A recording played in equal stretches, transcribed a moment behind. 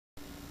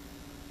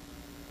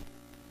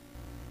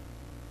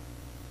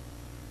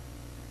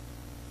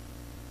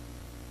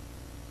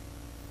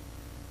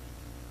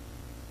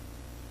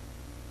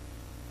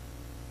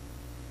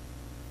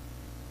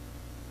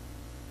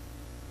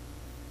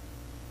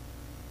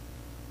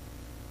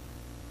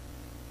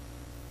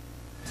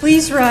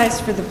Please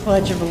rise for the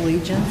Pledge of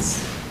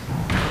Allegiance.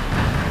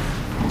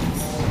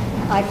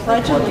 I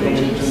pledge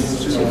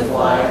allegiance to the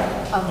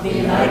flag of the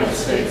United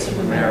States of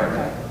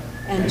America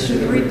and to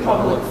the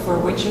republic for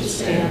which it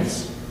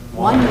stands,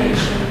 one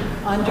nation,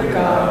 under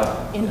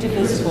God,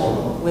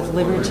 indivisible, with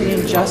liberty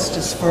and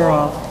justice for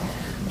all.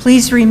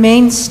 Please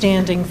remain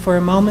standing for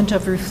a moment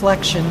of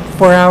reflection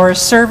for our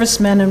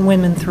servicemen and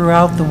women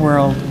throughout the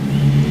world,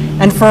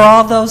 and for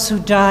all those who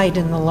died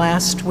in the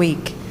last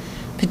week,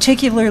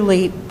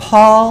 particularly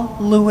Paul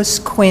Lewis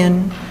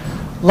Quinn,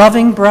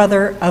 loving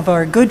brother of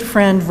our good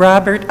friend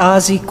Robert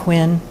Ozzie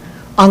Quinn,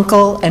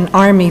 uncle and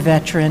Army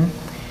veteran,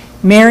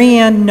 Mary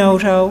Ann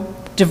Noto,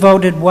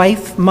 devoted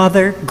wife,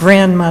 mother,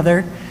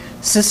 grandmother,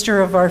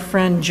 sister of our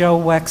friend Joe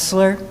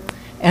Wexler,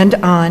 and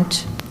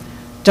aunt,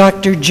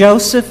 Dr.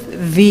 Joseph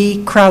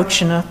V.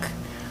 Crouchinook,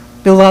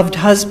 beloved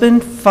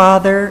husband,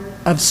 father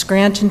of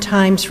Scranton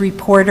Times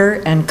reporter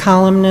and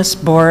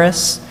columnist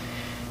Boris,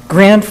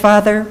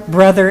 grandfather,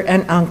 brother,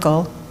 and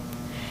uncle,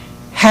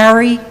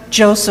 Harry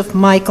Joseph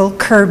Michael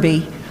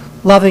Kirby,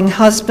 loving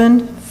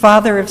husband,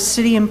 father of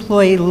city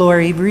employee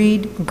Lori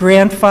Reed,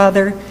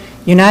 grandfather,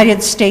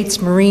 United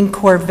States Marine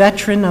Corps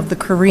veteran of the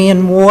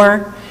Korean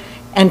War,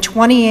 and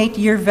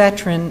 28-year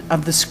veteran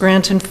of the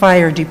Scranton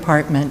Fire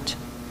Department.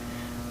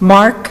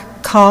 Mark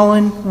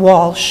Colin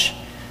Walsh,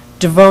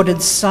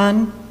 devoted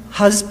son,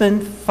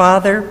 husband,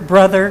 father,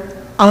 brother,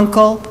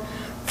 uncle,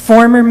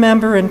 former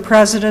member and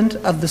president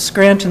of the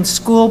Scranton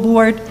School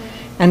Board,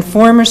 and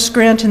former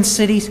Scranton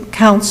City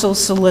Council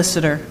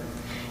solicitor,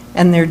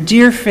 and their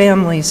dear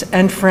families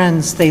and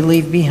friends they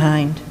leave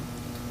behind.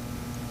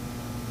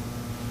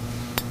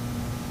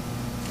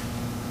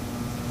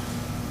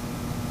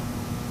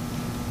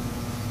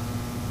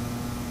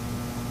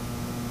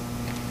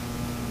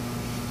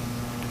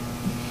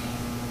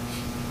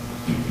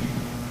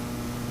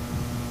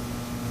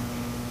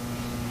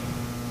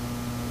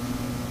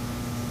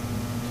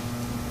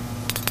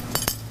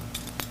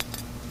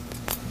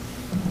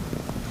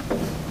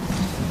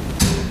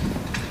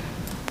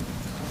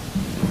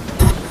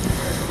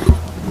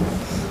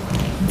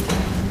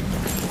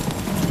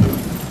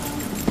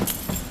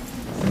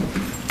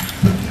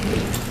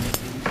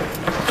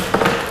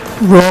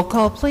 Roll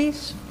call,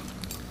 please.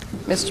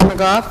 Mr.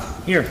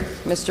 McGough? Here.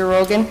 Mr.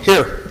 Rogan?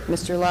 Here.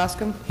 Mr.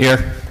 Loscom?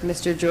 Here.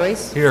 Mr.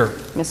 Joyce? Here.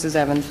 Mrs.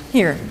 Evans?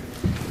 Here.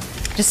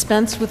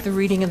 Dispense with the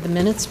reading of the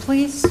minutes,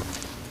 please.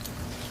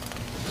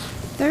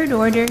 Third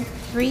order,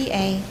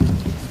 3A,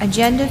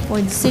 agenda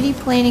for the City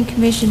Planning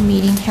Commission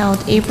meeting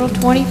held April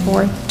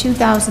 24,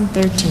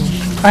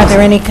 2013. Are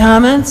there any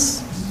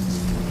comments?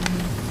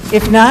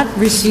 If not,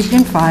 received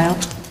and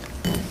filed.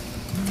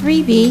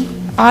 3B,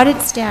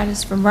 audit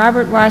status from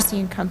Robert Rossi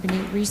and Company,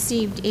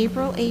 received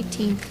April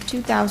 18,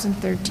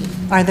 2013.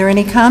 Are there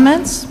any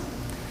comments?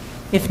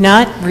 If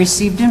not,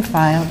 received and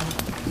filed.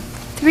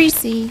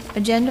 3C,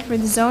 agenda for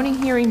the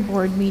Zoning Hearing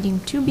Board meeting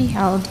to be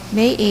held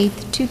May 8,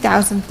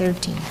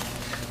 2013.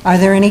 Are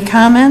there any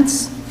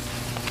comments?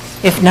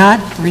 If not,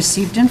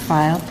 received and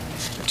filed.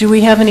 Do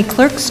we have any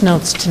clerk's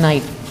notes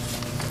tonight?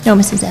 No,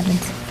 Mrs.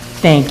 Evans.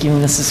 Thank you,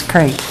 Mrs.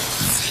 Craig.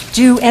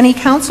 Do any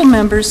council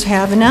members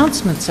have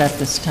announcements at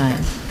this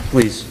time?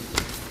 Please.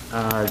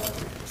 I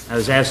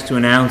was asked to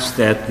announce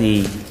that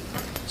the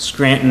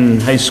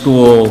Scranton High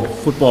School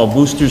Football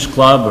Boosters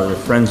Club, or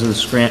Friends of the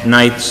Scranton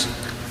Knights,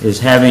 is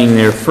having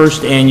their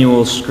first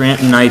annual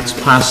Scranton Knights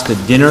Pasta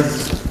Dinner.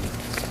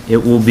 It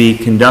will be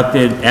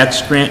conducted at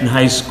Scranton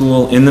High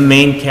School in the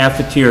main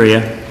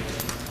cafeteria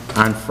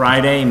on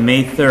Friday,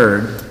 May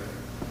 3rd,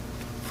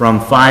 from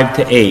 5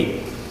 to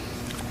 8.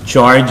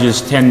 Charge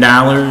is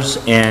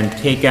 $10 and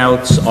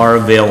takeouts are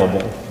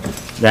available.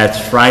 That's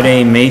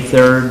Friday, May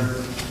 3rd,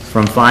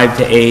 from 5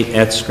 to 8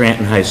 at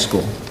Scranton High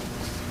School.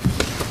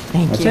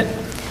 Thank you.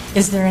 That's it.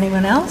 Is there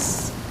anyone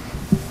else?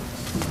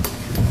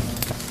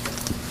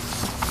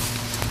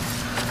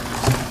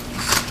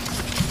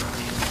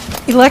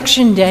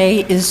 Election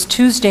Day is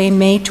Tuesday,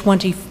 May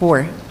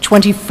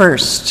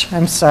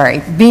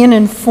 21st. Be an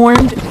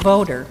informed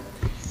voter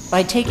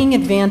by taking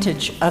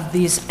advantage of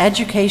these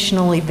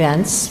educational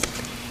events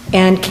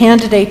and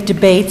candidate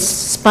debates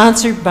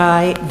sponsored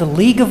by the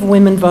League of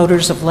Women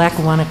Voters of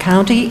Lackawanna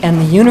County and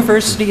the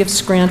University of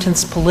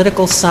Scranton's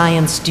Political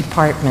Science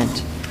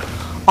Department.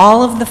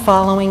 All of the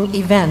following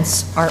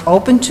events are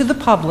open to the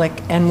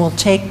public and will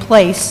take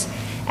place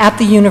at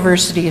the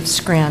University of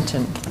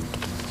Scranton.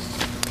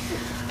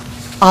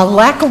 A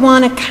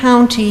Lackawanna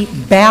County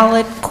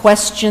ballot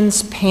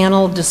questions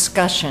panel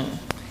discussion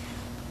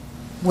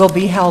will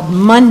be held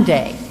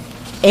Monday,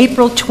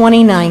 April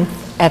 29th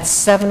at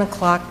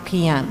 7:00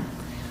 p.m.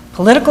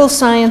 Political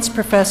science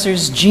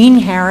professors Jean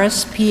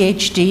Harris,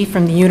 PhD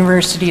from the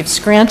University of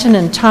Scranton,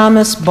 and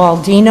Thomas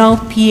Baldino,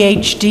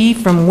 PhD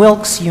from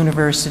Wilkes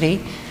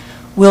University,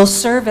 will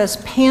serve as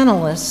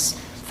panelists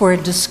for a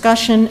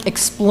discussion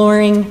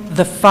exploring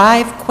the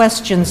 5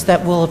 questions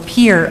that will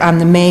appear on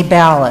the May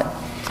ballot.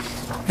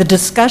 The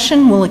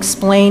discussion will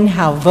explain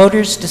how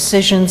voters'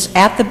 decisions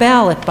at the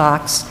ballot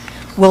box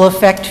will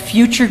affect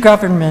future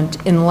government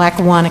in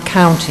Lackawanna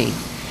County.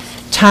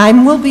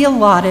 Time will be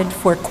allotted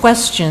for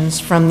questions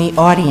from the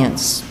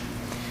audience.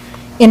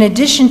 In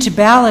addition to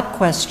ballot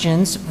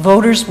questions,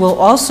 voters will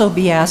also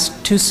be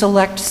asked to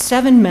select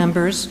 7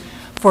 members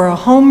for a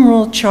Home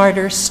Rule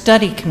Charter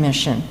Study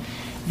Commission.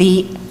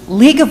 The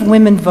League of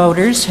Women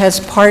Voters has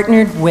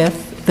partnered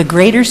with the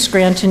Greater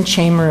Scranton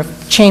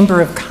Chamber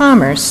of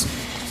Commerce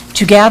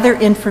to gather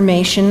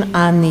information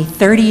on the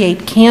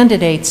 38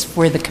 candidates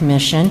for the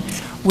commission,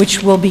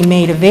 which will be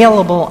made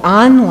available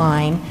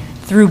online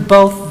through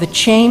both the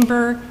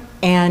Chamber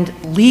and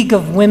League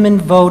of Women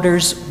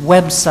Voters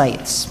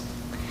websites.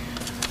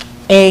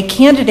 A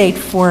candidate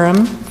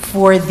forum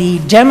for the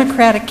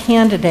Democratic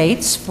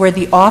candidates for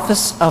the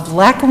office of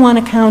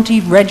Lackawanna County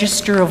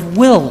Register of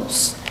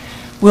Wills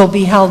will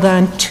be held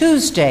on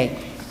Tuesday,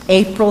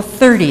 April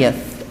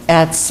 30th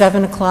at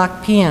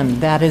 7:00 p.m.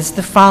 That is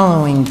the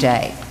following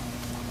day.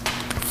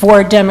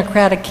 4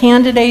 Democratic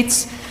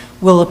candidates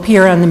will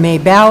appear on the May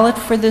ballot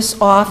for this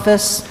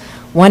office.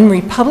 1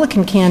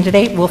 Republican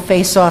candidate will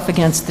face off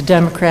against the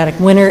Democratic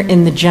winner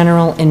in the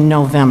general in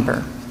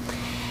November.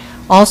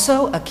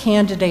 Also, a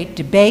candidate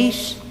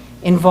debate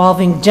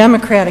involving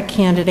Democratic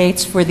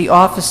candidates for the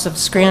office of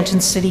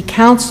Scranton City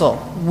Council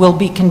will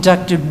be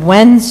conducted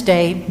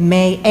Wednesday,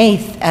 May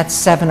 8th at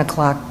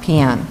 7:00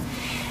 p.m.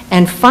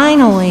 And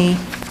finally,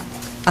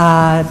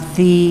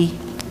 the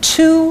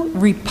 2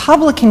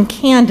 Republican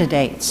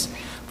candidates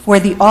for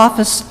the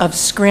office of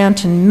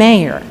Scranton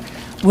Mayor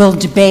will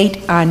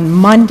debate on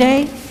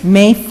Monday,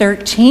 May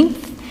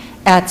 13th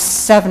at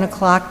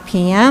 7:00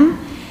 p.m.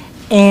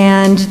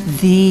 And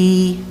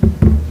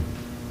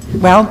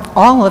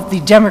all of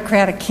the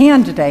Democratic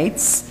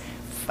candidates,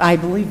 I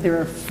believe there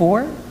are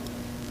 4,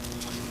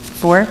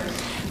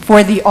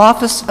 for the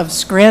office of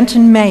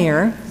Scranton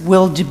Mayor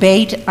will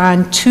debate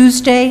on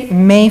Tuesday,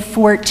 May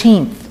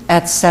 14th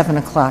at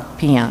 7:00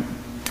 p.m.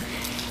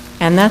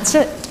 And that's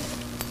it.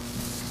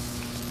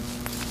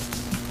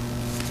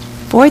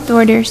 Fourth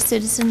order,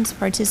 citizens'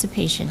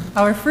 participation.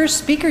 Our first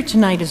speaker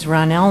tonight is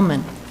Ron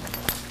Ellman.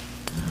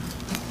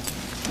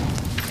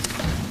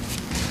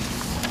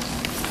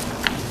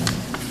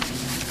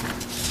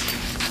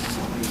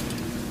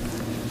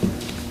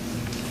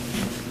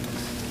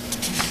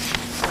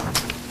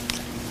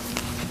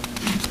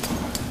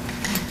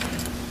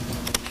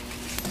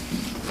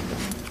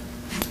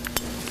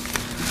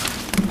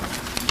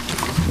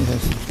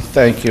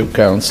 Thank you,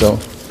 Council.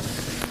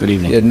 Good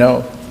evening. You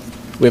know,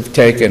 we've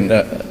taken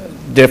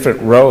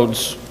different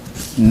roads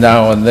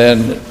now and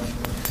then,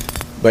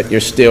 but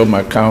you're still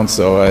my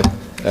counsel.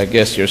 I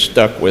guess you're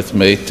stuck with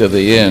me to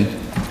the end.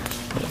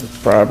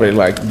 Probably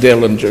like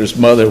Dillinger's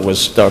mother was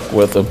stuck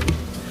with him.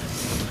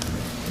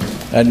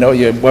 I know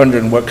you're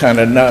wondering what kind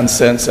of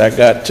nonsense I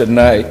got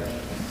tonight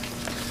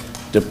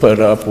to put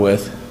up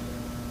with.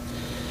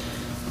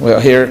 Well,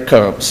 here it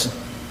comes.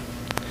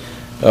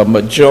 A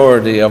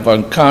majority of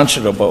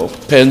unconscionable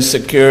Penn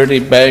Security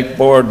Bank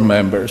board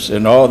members,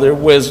 in all their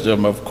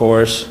wisdom, of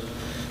course,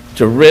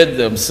 to rid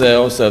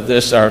themselves of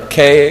this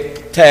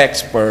archaic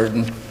tax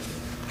burden,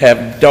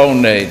 have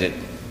donated.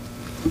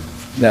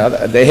 Now,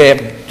 they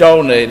have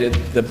donated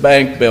the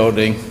bank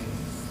building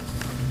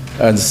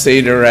on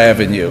Cedar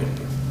Avenue.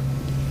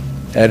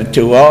 And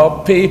to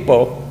all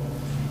people,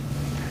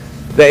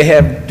 they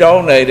have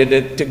donated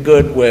it to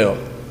Goodwill.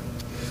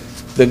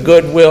 The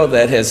Goodwill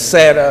that has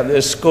sat on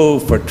this school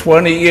for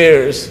 20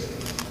 years,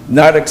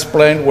 not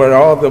explained where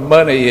all the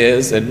money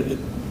is, and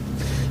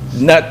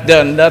not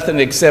done nothing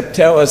except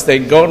tell us they're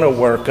going to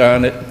work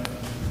on it.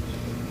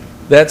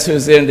 That's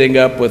who's ending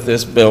up with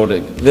this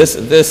building. This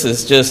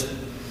is just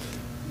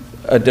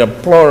a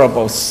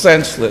deplorable,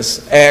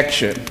 senseless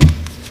action.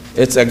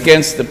 It's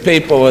against the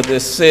people of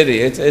this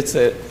city. It's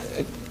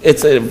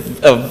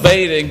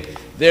evading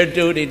their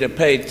duty to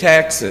pay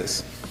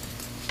taxes.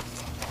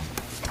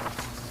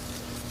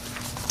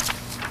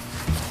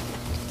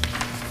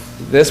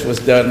 This was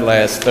done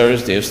last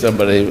Thursday, if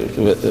somebody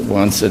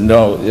wants to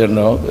know, you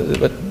know.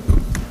 But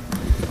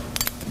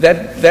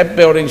that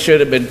building should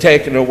have been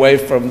taken away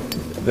from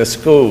the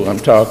school I'm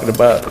talking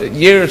about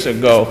years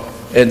ago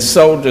and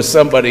sold to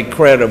somebody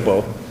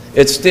credible.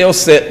 It's still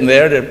sitting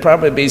there. It'll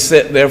probably be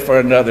sitting there for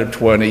another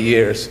 20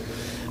 years.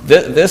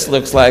 This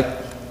looks like,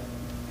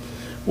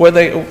 what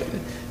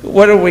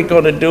are we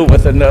going to do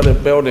with another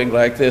building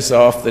like this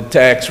off the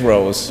tax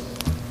rolls?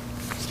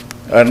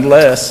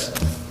 Unless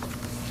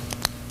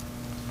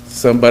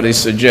somebody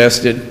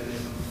suggested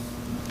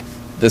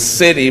the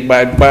city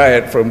might buy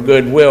it from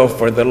Goodwill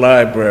for the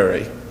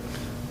library.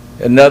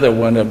 Another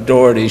one of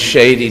Doherty's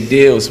shady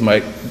deals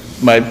might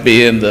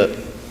be in the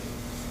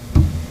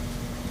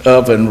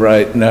oven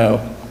right now.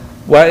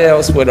 Why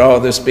else would all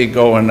this be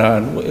going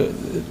on?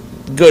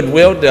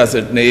 Goodwill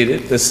doesn't need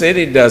it. The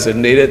city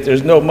doesn't need it.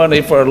 There's no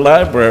money for a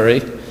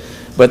library,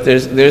 but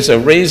there's a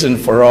reason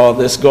for all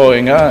this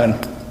going on.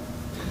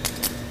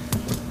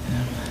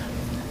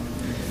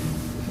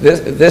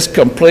 This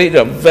complete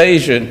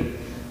evasion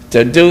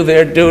to do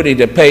their duty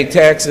to pay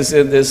taxes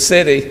in this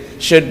city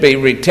should be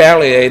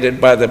retaliated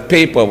by the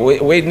people.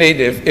 We need,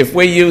 if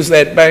we use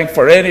that bank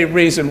for any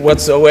reason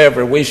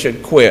whatsoever, we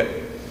should quit.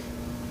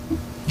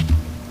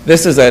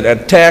 This is an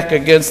attack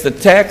against the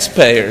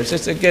taxpayers.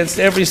 It's against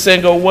every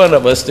single one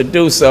of us to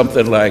do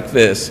something like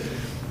this.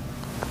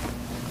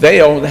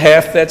 They own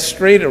half that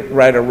street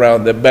right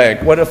around the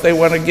bank. What if they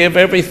want to give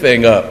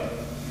everything up?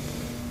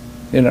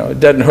 You know, it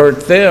doesn't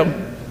hurt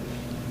them.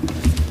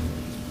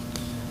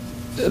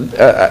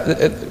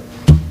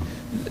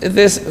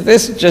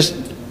 This just,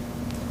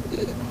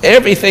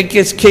 everything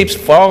keeps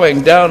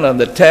falling down on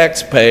the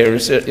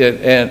taxpayers,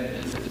 and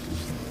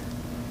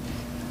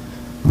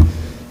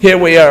here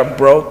we are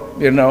broke,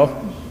 you know.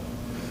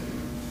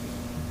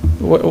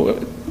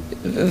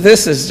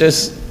 This is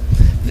just,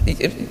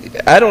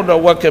 I don't know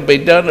what can be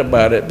done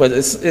about it, but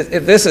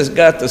this has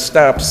got to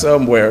stop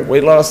somewhere. We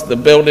lost the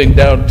building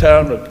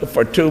downtown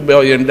for $2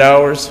 million.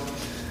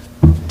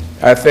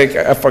 I think,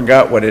 I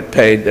forgot what it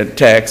paid in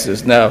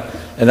taxes now,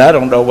 and I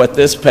don't know what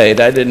this paid.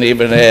 I didn't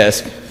even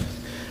ask.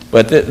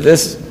 But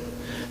this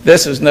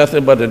is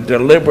nothing but a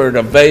deliberate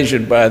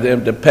evasion by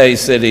them to pay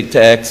city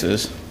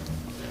taxes.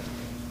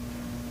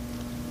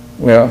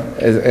 Well,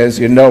 as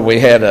you know, we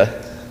had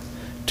a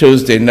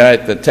Tuesday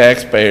night, the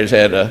taxpayers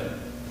had a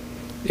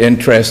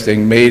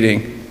interesting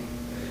meeting.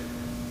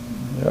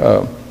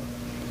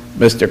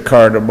 Mr.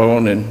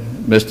 Cardamone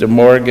and Mr.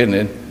 Morgan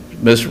and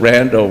Ms.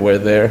 Randall were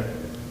there.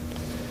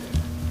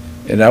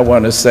 And I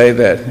want to say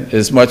that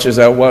as much as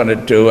I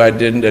wanted to, I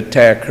didn't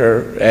attack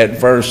her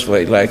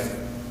adversely like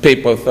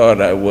people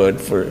thought I would.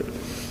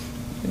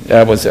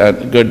 That was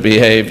good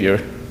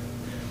behavior.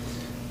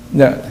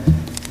 Now,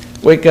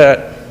 we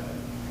got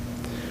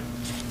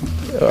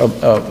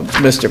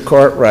Mr.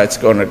 Cartwright's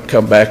going to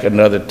come back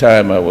another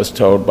time, I was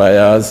told by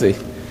Ozzy.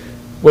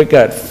 We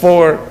got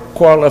 4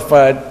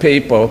 qualified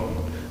people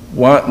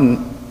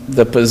wanting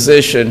the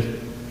position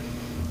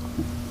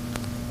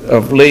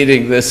of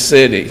leading this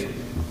city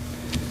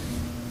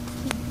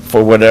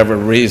for whatever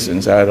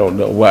reasons. I don't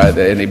know why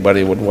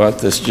anybody would want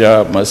this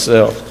job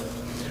myself.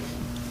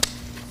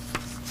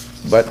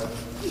 But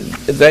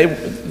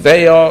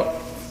they all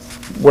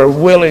were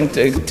willing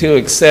to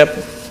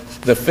accept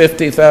the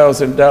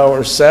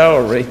 $50,000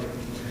 salary.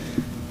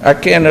 I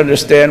can't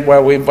understand why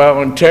we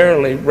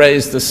voluntarily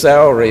raised the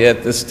salary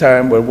at this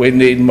time when we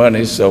need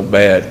money so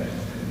bad.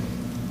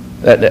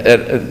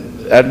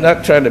 I'm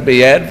not trying to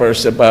be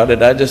adverse about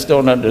it, I just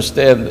don't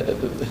understand.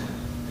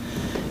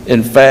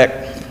 In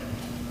fact,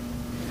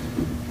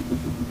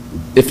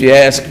 if you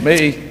ask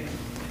me,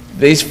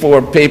 these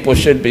 4 people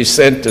should be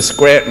sent to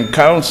Scranton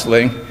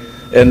counseling,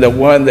 and the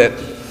one that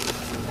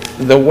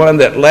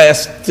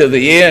lasts to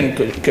the end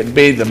could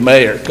be the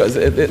mayor, because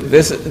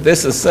this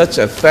is such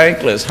a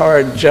thankless,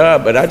 hard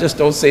job, but I just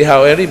don't see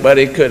how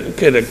anybody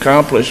could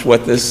accomplish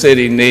what this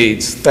city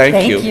needs.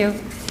 Thank you. Thank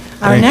you.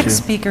 Our next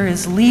speaker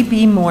is Lee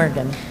B.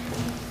 Morgan.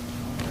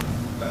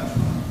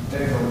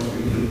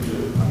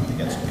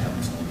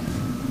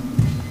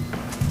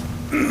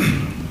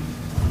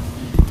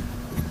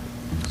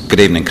 Good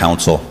evening,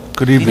 Council.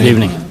 Good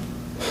evening.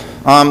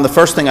 The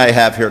first thing I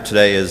have here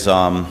today is,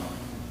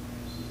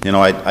 you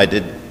know, I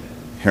did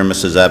hear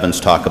Mrs. Evans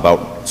talk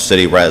about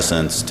city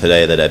residents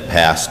today that had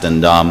passed,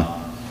 and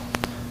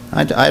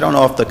I don't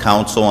know if the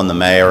council and the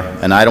mayor,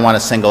 and I don't want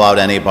to single out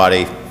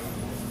anybody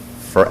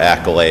for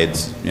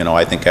accolades. You know,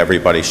 I think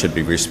everybody should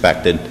be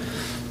respected,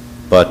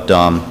 but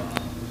I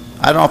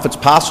don't know if it's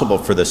possible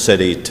for the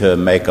city to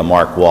make a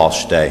Mark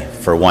Walsh Day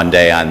for one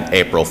day on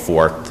April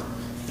 4th,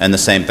 and the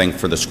same thing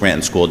for the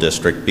Scranton School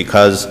District,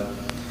 because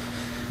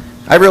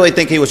I really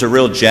think he was a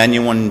real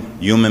genuine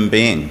human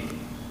being.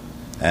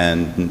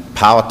 And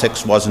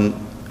politics wasn't,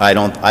 I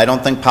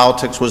don't think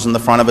politics was in the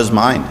front of his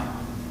mind.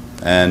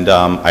 And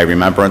I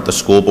remember at the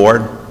school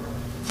board,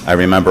 I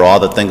remember all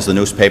the things the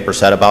newspaper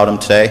said about him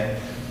today.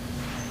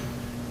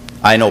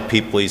 I know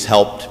people he's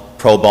helped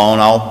pro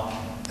bono,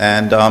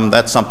 and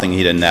that's something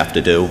he didn't have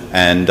to do.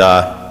 And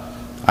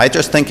I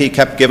just think he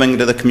kept giving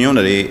to the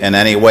community in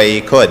any way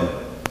he could.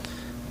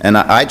 And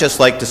I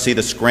just like to see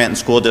the Scranton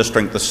School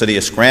District, the city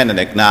of Scranton,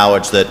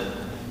 acknowledge that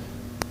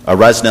a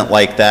resident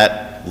like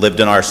that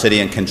lived in our city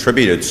and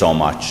contributed so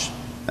much.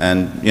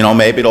 And, you know,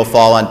 maybe it'll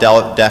fall on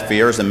deaf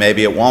ears, and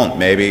maybe it won't.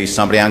 Maybe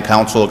somebody on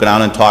council will go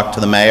down and talk to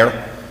the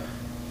mayor,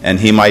 and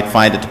he might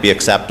find it to be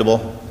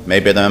acceptable.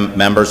 Maybe the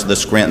members of the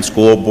Scranton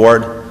School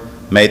Board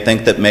may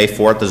think that May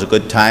 4th is a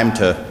good time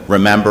to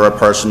remember a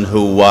person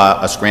who,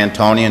 a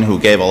Scrantonian who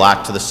gave a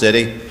lot to the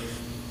city.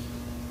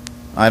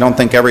 I don't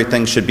think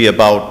everything should be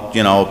about,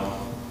 you know,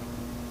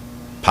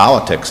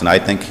 politics, and I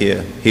think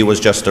he was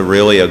just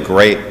really a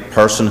great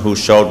person who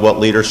showed what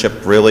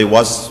leadership really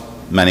was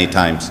many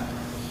times.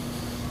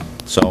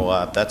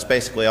 So that's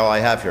basically all I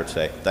have here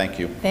today. Thank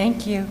you.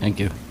 Thank you. Thank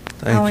you.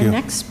 Our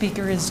next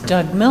speaker is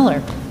Doug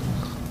Miller.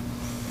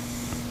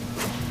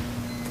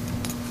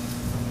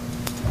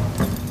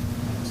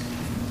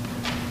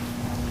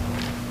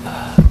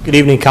 Good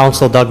evening,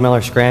 Council. Doug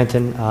Miller,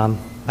 Scranton.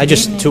 I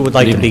just, too, would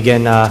like to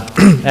begin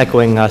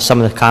echoing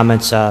some of the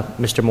comments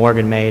Mr.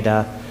 Morgan made.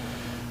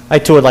 I,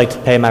 too, would like to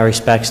pay my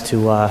respects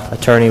to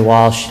Attorney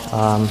Walsh.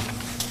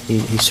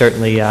 He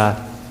certainly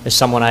is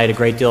someone I had a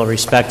great deal of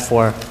respect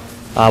for.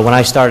 When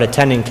I started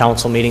attending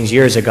council meetings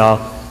years ago,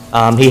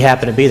 He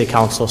happened to be the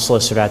council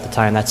solicitor at the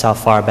time. That's how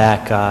far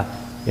back,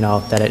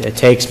 that it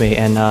takes me.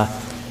 And,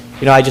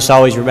 I just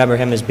always remember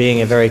him as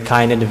being a very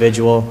kind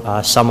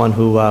individual, someone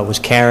who was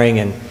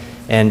caring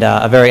and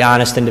a very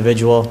honest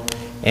individual.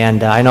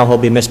 And I know he'll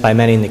be missed by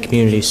many in the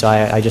community, so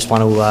I just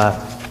want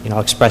to,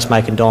 express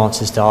my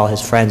condolences to all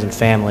his friends and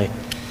family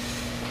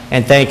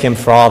and thank him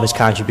for all of his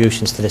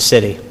contributions to the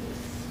city.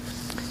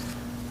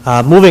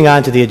 Moving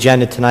on to the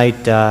agenda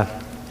tonight,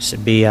 this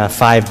would be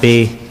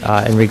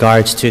 5B in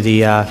regards to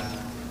the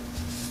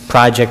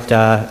project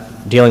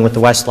dealing with the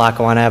West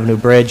Lackawanna Avenue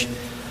Bridge.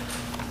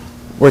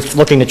 We're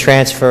looking to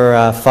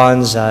transfer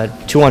funds,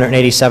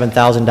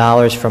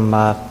 $287,000 from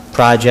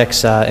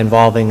projects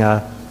involving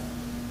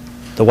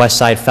the West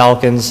Side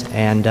Falcons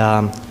and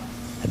I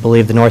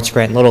believe the North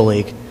Scranton Little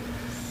League.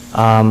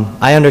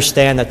 I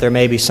understand that there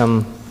may be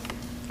some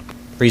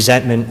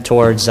resentment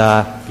towards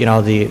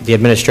the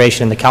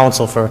administration and the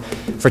council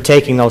for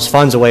taking those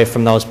funds away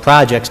from those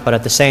projects, but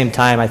at the same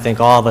time I think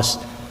all of us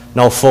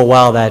know full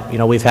well that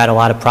we've had a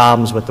lot of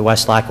problems with the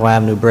West Lackawanna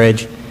Avenue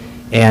Bridge,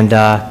 and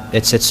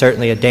it's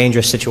certainly a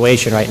dangerous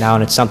situation right now,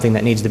 and it's something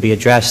that needs to be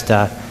addressed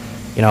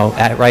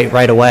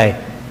right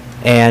away.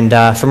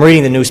 And from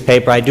reading the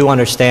newspaper, I do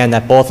understand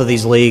that both of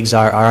these leagues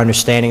are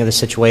understanding of the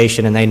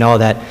situation, and they know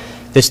that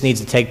this needs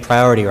to take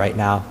priority right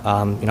now.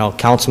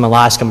 Councilman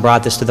Loscom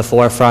brought this to the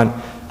forefront.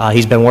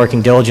 He's been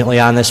working diligently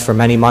on this for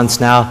many months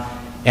now,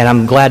 and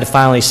I'm glad to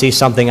finally see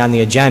something on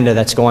the agenda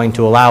that's going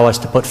to allow us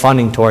to put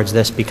funding towards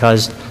this,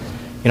 because,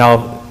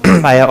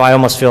 I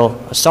almost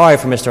feel sorry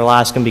for Mr.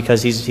 Loscom,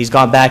 because he's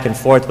gone back and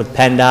forth with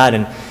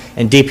PennDOT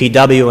and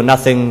DPW,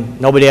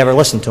 and nobody ever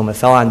listened to him. It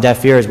fell on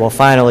deaf ears. Well,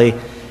 finally,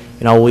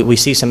 we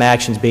see some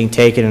actions being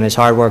taken, and his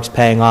hard work's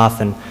paying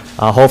off, and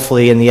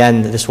hopefully in the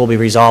end this will be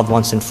resolved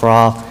once and for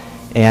all,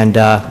 and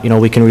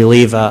we can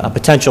relieve a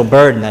potential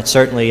burden that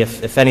certainly,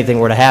 if anything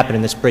were to happen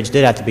and this bridge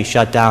did have to be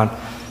shut down,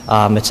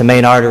 it's a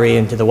main artery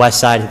into the west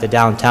side of the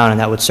downtown, and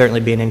that would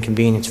certainly be an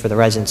inconvenience for the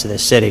residents of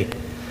this city.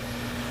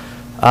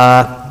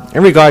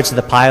 In regards to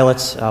the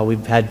pilots,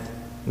 we've had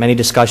many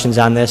discussions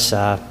on this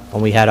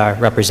when we had our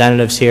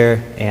representatives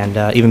here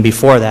and even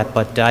before that,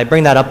 but I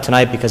bring that up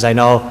tonight because I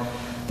know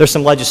there's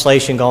some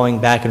legislation going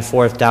back and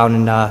forth down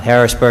in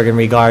Harrisburg in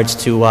regards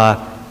to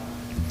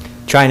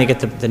trying to get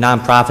the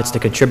nonprofits to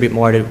contribute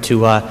more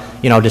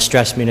to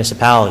distressed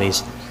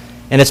municipalities.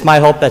 And it's my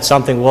hope that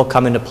something will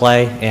come into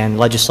play and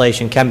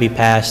legislation can be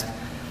passed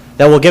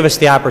that will give us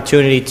the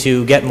opportunity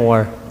to get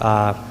more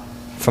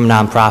from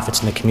nonprofits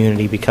in the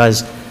community,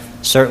 because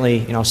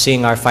certainly,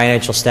 seeing our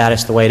financial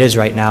status the way it is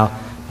right now,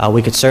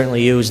 we could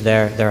certainly use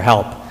their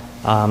help.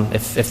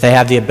 If they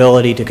have the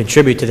ability to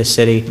contribute to the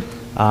city,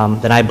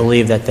 then I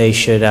believe that they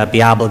should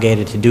be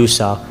obligated to do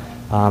so.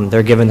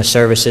 They're given the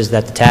services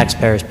that the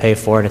taxpayers pay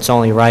for, and it's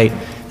only right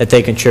that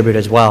they contribute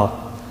as well.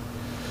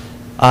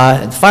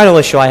 The final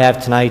issue I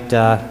have tonight,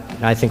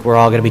 and I think we're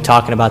all going to be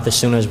talking about this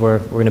soon as we're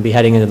going to be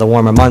heading into the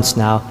warmer months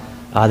now.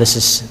 This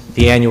is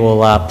the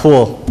annual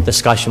pool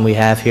discussion we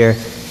have here.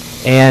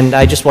 And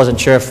I just wasn't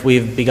sure if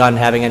we've begun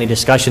having any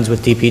discussions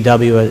with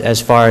DPW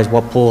as far as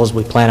what pools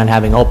we plan on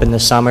having open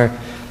this summer.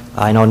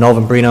 I know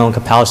Novembrino and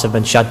Capellas have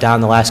been shut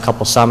down the last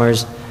couple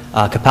summers.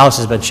 Capellas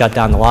has been shut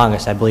down the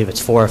longest. I believe it's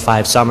 4 or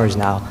 5 summers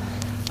now.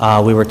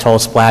 We were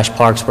told splash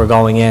parks were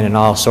going in and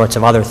all sorts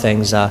of other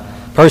things.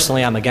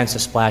 Personally, I'm against a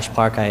splash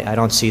park. I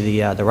don't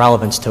see the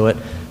relevance to it.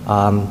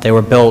 They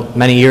were built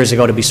many years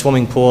ago to be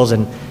swimming pools,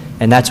 and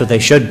that's what they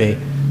should be.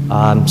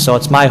 So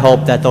it's my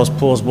hope that those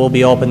pools will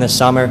be open this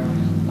summer.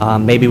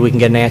 Maybe we can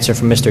get an answer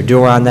from Mr.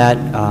 Dewar on that.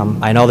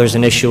 I know there's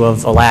an issue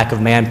of a lack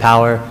of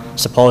manpower,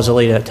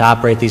 supposedly, to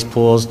operate these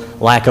pools,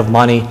 lack of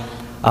money.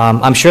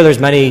 I'm sure there's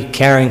many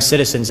caring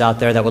citizens out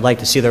there that would like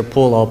to see their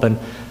pool open.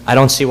 I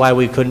don't see why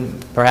we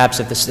couldn't, perhaps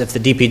if the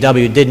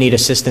DPW did need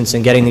assistance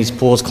in getting these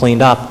pools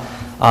cleaned up,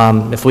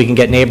 if we can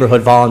get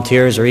neighborhood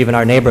volunteers or even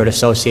our neighborhood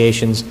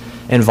associations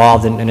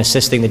involved in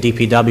assisting the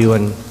DPW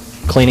in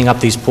cleaning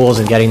up these pools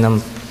and getting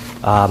them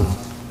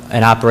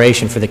an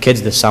operation for the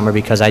kids this summer,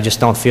 because I just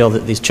don't feel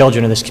that these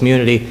children in this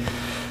community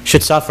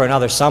should suffer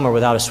another summer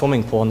without a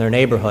swimming pool in their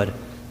neighborhood.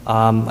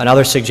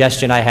 Another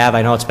suggestion I have,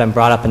 I know it's been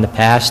brought up in the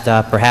past,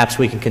 perhaps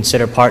we can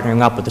consider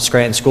partnering up with the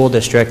Scranton School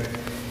District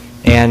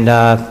and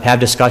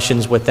have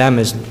discussions with them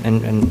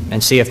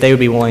and see if they would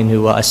be willing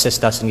to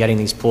assist us in getting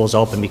these pools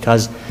open,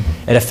 because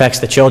it affects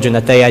the children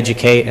that they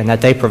educate and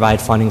that they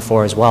provide funding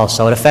for as well.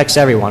 So it affects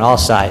everyone, all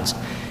sides.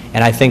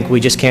 And I think we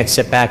just can't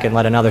sit back and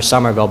let another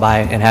summer go by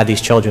and have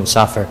these children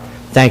suffer.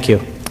 Thank you.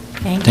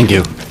 Thank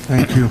you.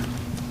 Thank you.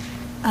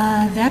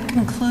 That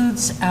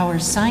concludes our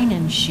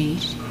sign-in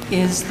sheet.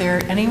 Is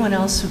there anyone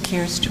else who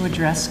cares to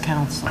address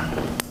council?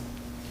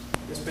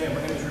 Yes, ma'am.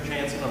 My name is Rich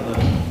Hansen. I'm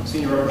the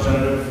senior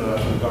representative for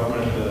the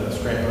government at the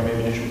Scranton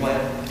Ammunition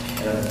Plant,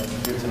 and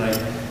I'm here tonight.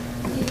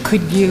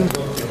 Could you?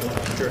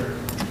 Sure.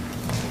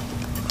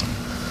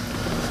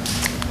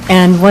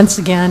 And once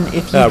again,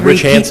 if you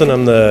Rich Hansen,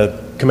 I'm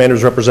the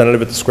commander's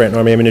representative at the Scranton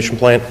Army Ammunition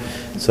Plant.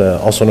 It's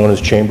also known as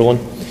Chamberlain.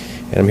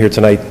 And I'm here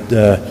tonight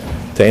to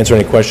answer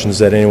any questions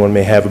that anyone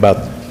may have about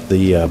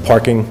the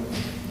parking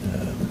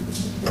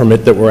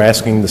permit that we're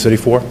asking the city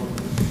for.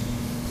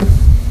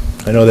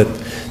 I know that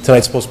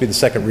tonight's supposed to be the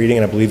second reading,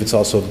 and I believe it's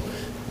also,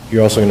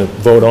 you're also going to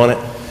vote on it.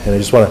 And I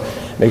just want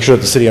to make sure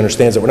that the city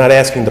understands that we're not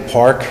asking to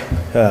park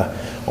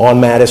on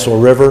Mattis or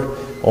River,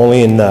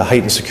 only in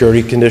heightened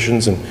security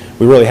conditions, and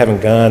we really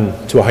haven't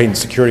gone to a heightened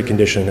security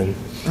condition in,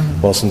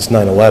 well, since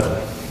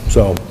 9/11.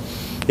 So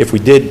if we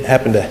did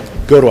happen to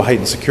go to a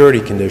heightened security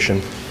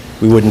condition,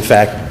 we would in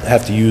fact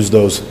have to use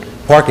those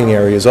parking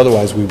areas.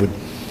 Otherwise, we would,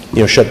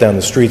 shut down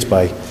the streets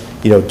by,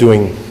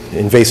 doing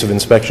invasive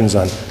inspections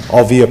on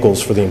all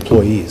vehicles for the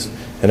employees,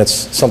 and it's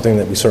something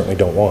that we certainly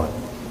don't want.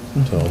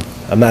 So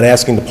I'm not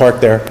asking to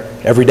park there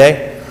every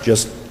day,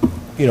 just,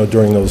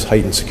 during those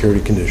heightened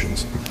security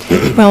conditions.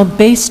 Well,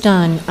 based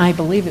on, I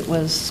believe it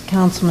was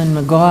Councilman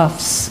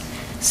McGough's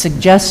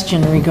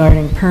suggestion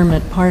regarding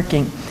permit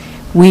parking,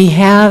 we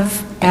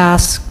have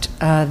asked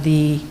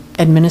the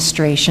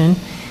administration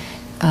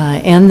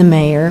and the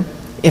mayor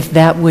if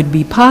that would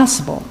be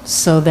possible,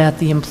 so that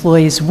the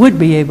employees would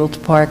be able to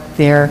park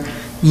there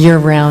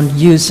year-round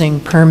using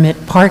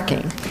permit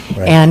parking.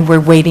 Right. And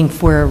we're waiting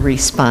for a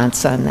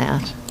response on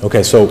that.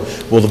 Okay, so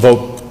will the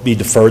vote be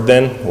deferred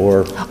then,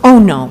 or? Oh,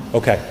 no.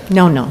 Okay,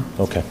 No.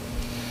 okay.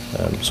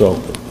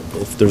 So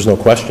if there's no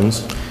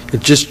questions.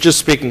 Just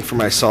speaking for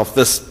myself,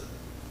 this,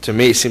 to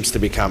me, seems to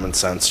be common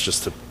sense,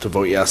 just to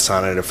vote yes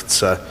on it. If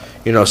it's a,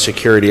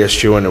 security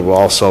issue, and it will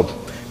also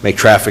make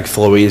traffic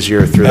flow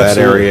easier through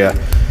Absolutely. that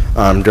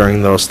area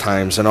during those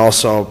times. And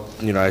also,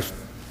 I've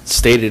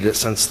stated it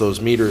since the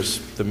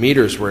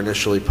meters were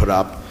initially put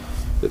up,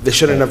 they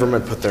should have never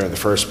been put there in the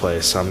first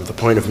place. The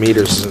point of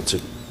meters is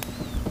to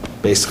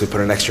basically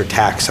put an extra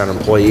tax on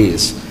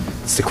employees.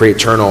 It's to create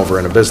turnover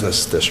in a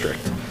business district.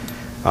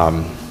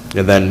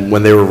 And then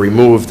when they were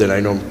removed, and I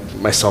know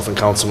myself and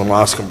Councilman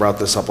Loscombe brought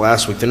this up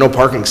last week, the no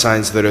parking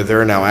signs that are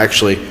there now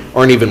actually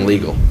aren't even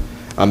legal.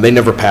 They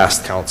never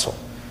passed council.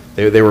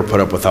 They were put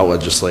up without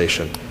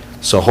legislation.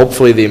 So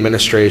hopefully the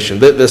administration,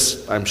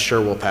 this I'm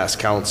sure will pass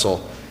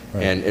council,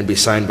 right, and be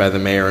signed by the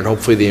mayor, and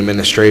hopefully the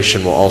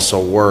administration will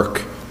also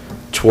work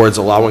towards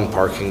allowing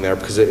parking there,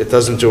 because it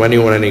doesn't do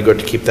anyone any good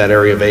to keep that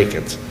area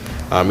vacant,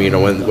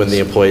 when the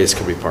employees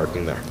can be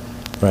parking there.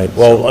 Right.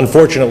 Well,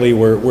 unfortunately,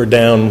 we're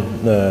down,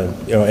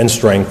 in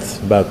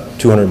strength, about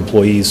 200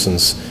 employees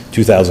since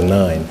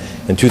 2009.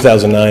 And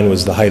 2009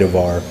 was the height of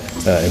our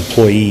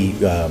employee,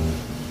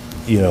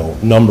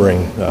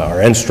 numbering,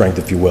 our end strength,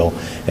 if you will.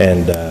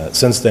 And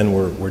since then,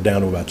 we're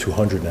down to about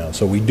 200 now.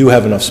 So we do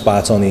have enough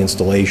spots on the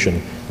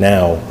installation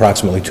now,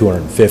 approximately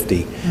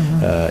 250,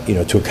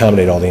 to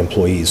accommodate all the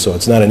employees. So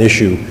it's not an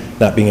issue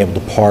not being able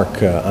to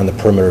park on the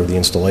perimeter of the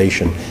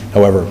installation.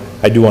 However,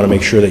 I do want to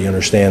make sure that you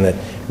understand that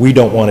we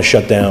don't want to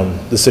shut down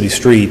the city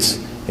streets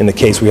in the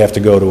case we have to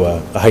go to a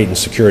heightened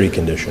security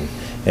condition.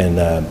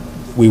 And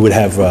we would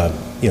have,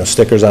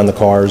 stickers on the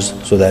cars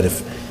so that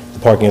if the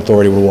parking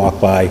authority were to walk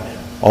by,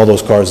 all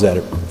those cars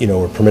that,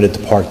 were permitted to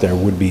park there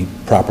would be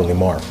properly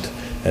marked,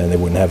 and they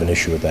wouldn't have an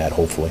issue with that,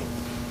 hopefully.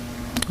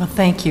 Well,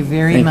 thank you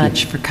very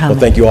much for coming.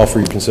 Well, thank you all for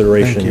your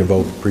consideration and your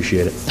vote.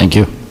 Appreciate it. Thank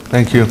you.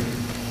 Thank you.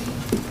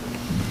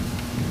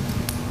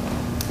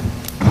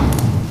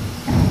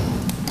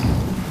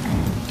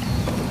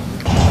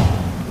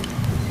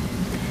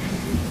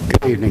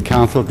 Good evening,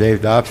 Council.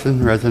 Dave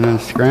Dobson,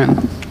 resident of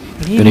Scranton.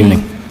 Good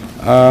evening.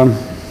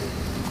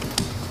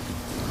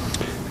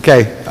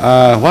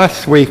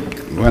 Last week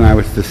when I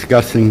was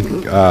discussing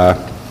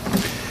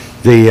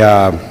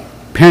the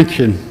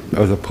pension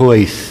of the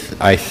police,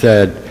 I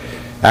said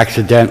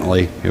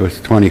accidentally it was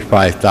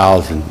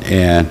 $25,000,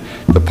 and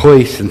the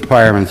police and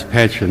firemen's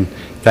pension,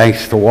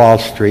 thanks to Wall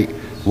Street,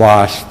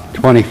 lost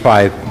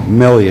 $25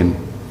 million.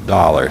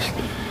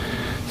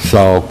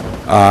 So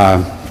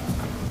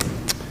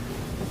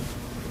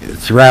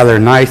it's rather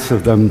nice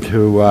of them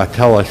to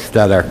tell us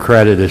that our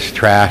credit is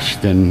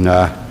trashed, and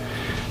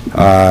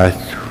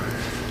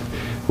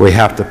we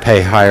have to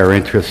pay higher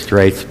interest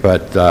rates,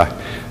 but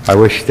I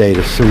wish they'd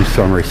assume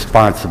some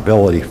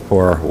responsibility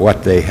for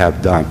what they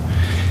have done.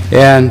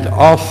 And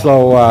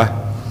also,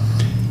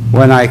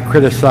 when I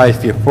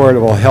criticized the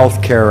Affordable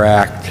Health Care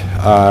Act,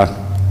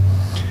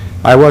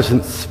 I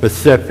wasn't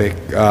specific.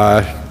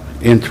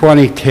 In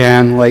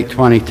 2010, late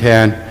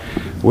 2010,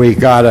 we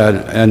got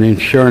an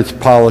insurance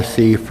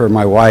policy for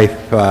my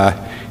wife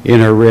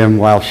in her rim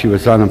while she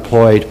was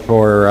unemployed with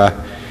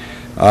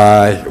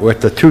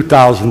the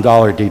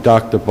 $2,000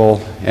 deductible,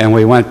 and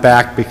we went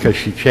back because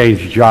she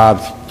changed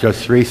jobs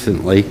just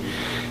recently,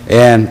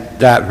 and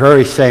that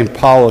very same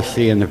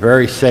policy and the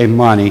very same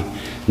money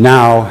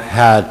now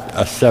had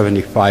a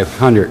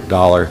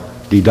 $7,500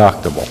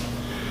 deductible.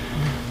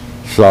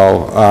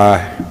 So,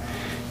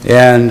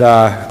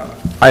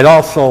 I'd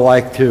also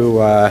like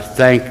to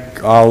thank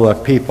all the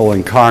people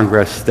in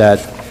Congress that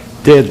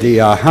did the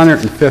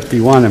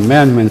 151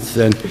 amendments,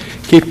 and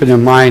keeping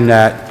in mind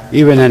that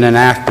even in an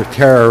act of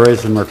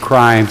terrorism or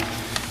crime,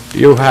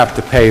 you have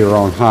to pay your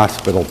own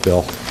hospital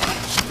bill.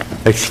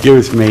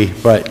 Excuse me,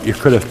 but you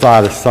could have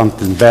thought of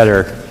something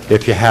better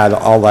if you had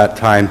all that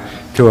time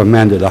to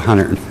amend it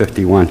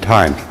 151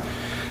 times.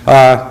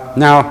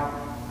 Now,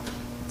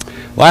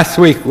 last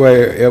week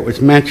where it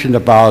was mentioned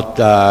about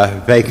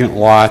vacant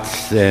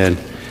lots and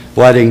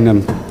letting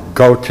them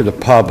go to the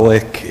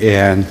public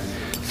and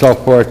so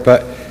forth,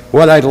 but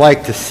what I'd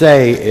like to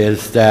say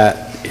is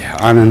that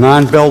on a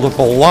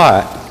non-buildable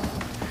lot,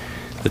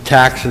 the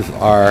taxes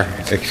are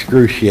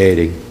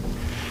excruciating.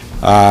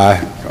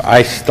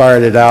 I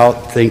started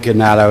out thinking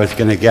that I was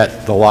going to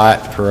get the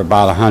lot for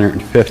about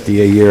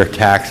 $150 a year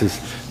taxes.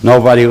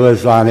 Nobody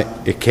lives on it.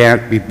 It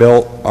can't be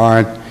built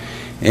on.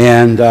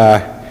 And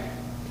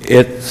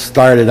it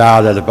started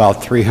out at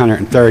about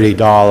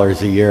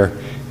 $330 a year,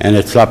 and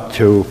it's up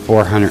to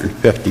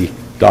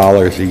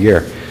 $450 a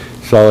year.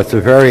 So it's a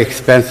very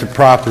expensive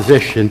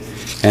proposition,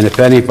 and if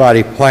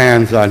anybody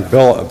plans on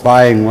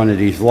buying one of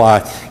these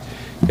lots,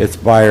 it's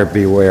buyer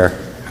beware.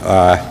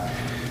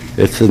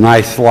 It's a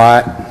nice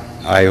lot.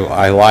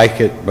 I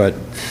like it, but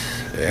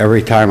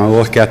every time I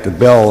look at the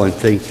bill and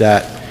think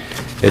that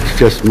it's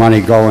just money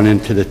going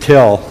into the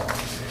till,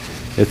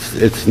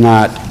 it's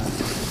not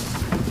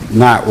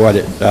what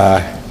it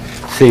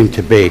seemed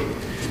to be.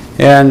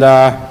 And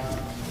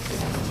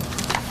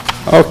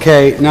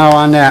okay, now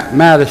on that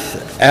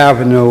Madison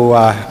Avenue,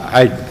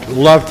 I'd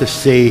love to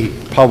see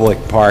public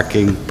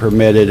parking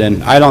permitted,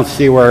 and I don't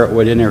see where it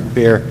would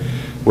interfere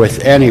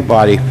with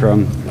anybody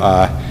from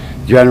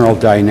General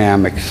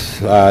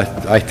Dynamics.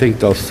 I think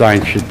those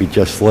signs should be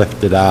just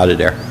lifted out of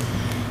there,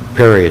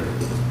 period.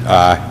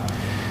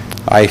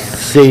 I've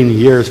seen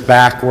years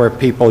back where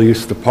people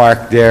used to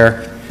park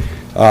there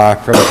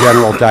from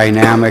General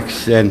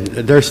Dynamics, and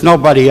there's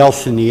nobody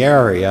else in the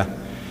area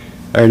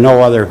or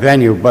no other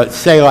venue, but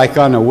say like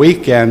on a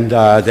weekend,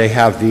 they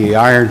have the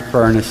iron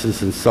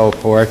furnaces and so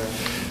forth,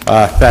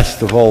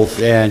 festivals,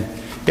 and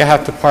you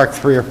have to park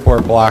 3 or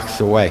 4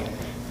 blocks away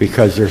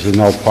because there's a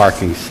no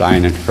parking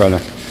sign in front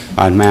of,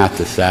 on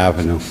Mathis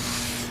Avenue.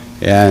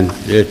 And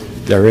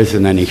there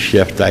isn't any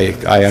shift.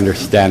 I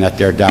understand that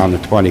they're down to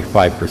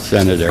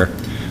 25% of their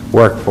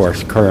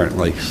workforce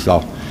currently.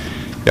 So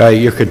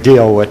you could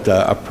deal with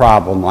a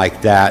problem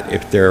like that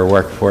if their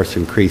workforce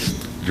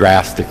increased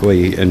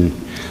drastically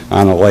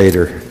at a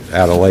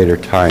later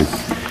time.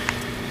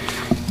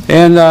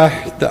 And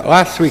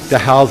last week the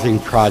housing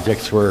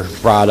projects were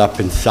brought up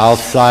in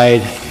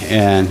Southside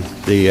and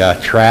the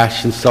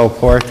trash and so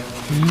forth.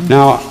 Mm-hmm.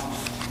 Now,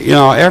 you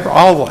know,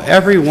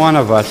 every one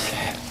of us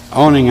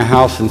owning a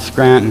house in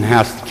Scranton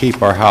has to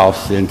keep our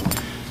house in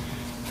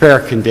fair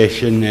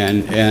condition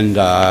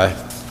and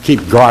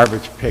keep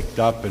garbage picked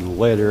up and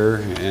litter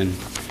and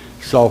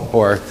so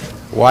forth.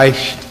 Why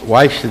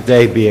should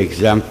they be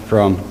exempt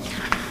from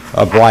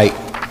a blight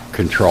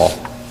control?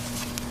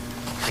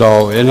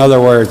 So in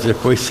other words,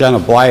 if we send a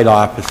blight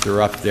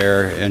officer up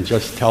there and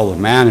just tell the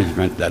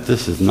management that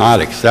this is not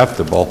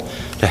acceptable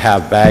to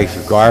have bags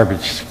of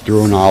garbage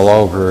strewn all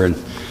over and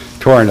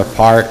torn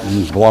apart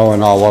and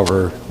blowing all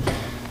over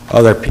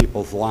other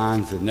people's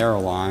lawns and their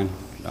lawn,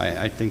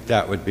 I think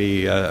that would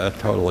be a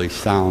totally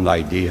sound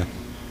idea.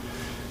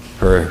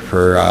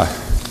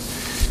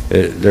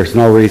 There's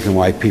no reason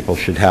why people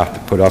should have to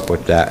put up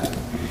with that.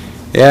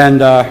 And,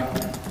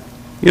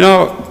 you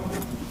know,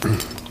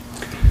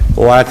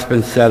 a lot's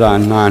been said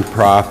on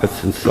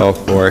nonprofits and so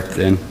forth,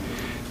 and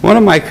one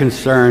of my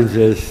concerns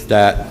is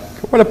that,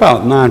 what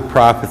about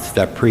nonprofits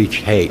that preach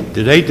hate?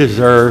 Do they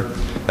deserve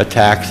a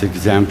tax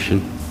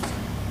exemption?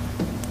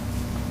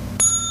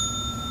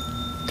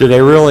 Do they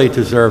really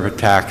deserve a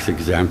tax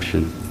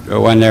exemption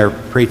when they're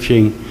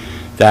preaching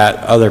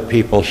that other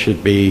people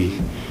should be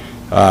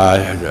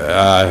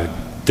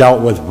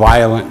dealt with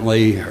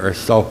violently or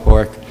so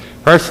forth?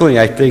 Personally,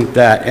 I think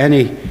that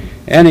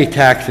any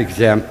tax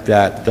exempt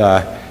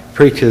that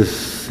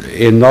preaches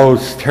in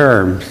those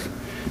terms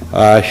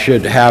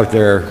should have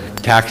their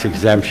tax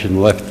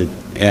exemption lifted,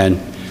 and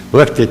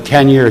lifted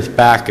 10 years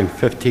back and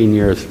 15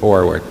 years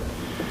forward.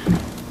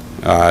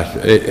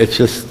 It's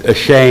just a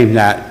shame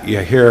that you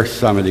hear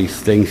some of these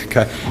things,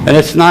 and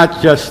it's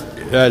not just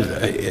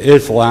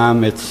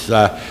Islam. It's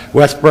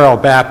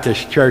Westboro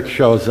Baptist Church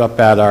shows up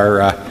at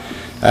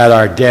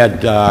our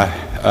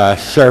dead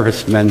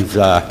servicemen's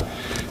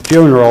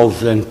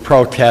funerals and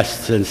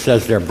protests and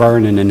says they're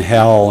burning in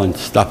hell and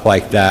stuff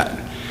like that.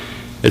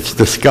 It's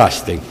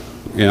disgusting,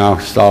 you know.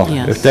 So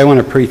yes, if they want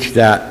to preach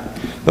that,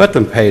 let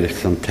them pay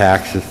some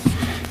taxes.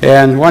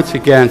 And once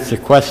again,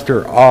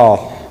 sequester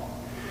all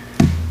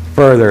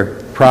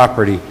further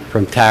property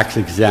from tax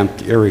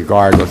exempt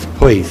irregardless.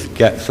 Please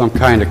get some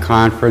kind of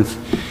conference,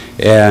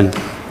 and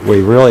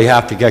we really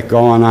have to get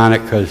going on it,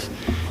 because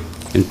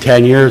in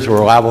 10 years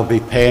we'll liable to be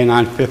paying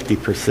on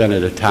 50%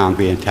 of the town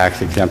being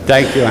tax exempt.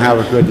 Thank you and have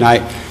a good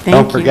night.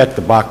 Don't forget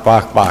the bok.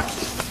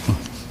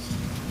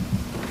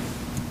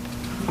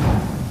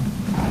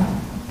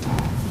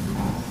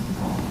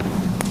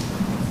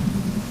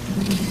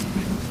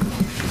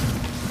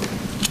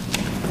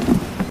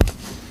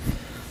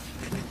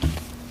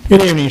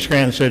 Good evening,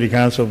 Scranton City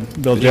Council.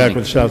 Bill Jack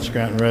with South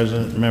Scranton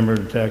resident, member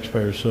of the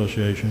Taxpayer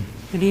Association.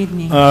 Good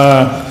evening.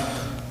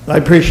 I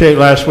appreciate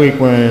last week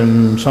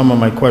when some of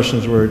my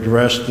questions were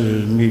addressed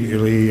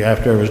immediately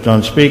after I was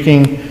done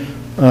speaking.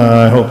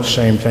 I hope the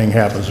same thing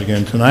happens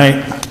again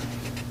tonight,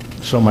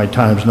 so my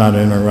time's not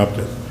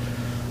interrupted.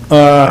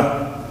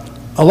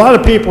 A lot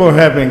of people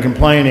have been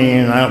complaining,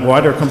 and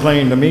why they're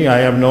complaining to me, I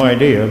have no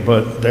idea,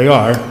 but they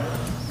are,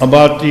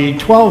 about the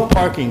 12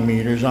 parking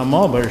meters on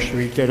Mulberry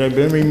Street that have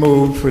been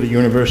removed for the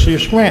University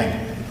of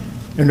Scranton.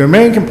 And their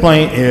main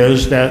complaint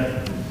is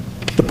that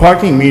the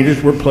parking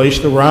meters were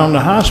placed around the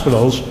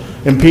hospitals,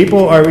 and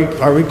people are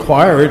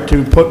required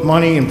to put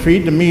money and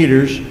feed the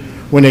meters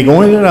when they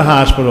go into the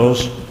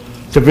hospitals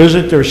to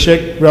visit their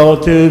sick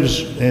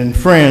relatives and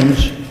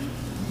friends,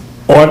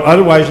 or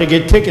otherwise they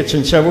get tickets,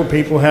 and several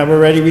people have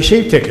already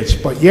received tickets.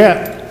 But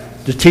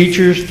yet, the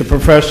teachers, the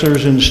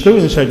professors, and the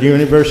students at the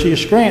University of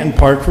Scranton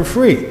park for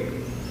free.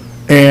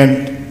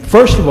 And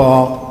first of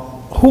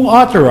all, who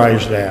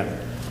authorized that?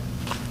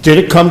 Did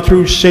it come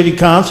through City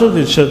Council?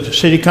 Did the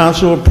City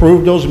Council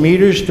approve those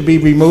meters to be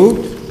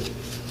removed?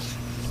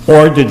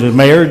 Or did the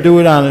mayor do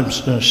it on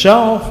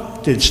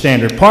himself? Did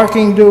Standard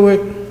Parking do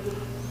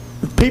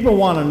it? People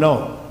want to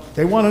know.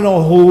 They want to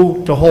know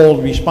who to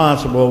hold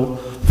responsible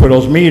for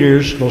those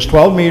meters, those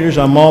 12 meters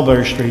on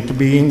Mulberry Street to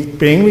being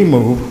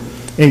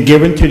removed and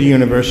given to the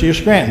University of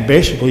Scranton.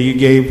 Basically, you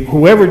gave,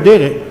 whoever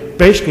did it,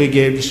 basically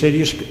gave the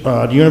city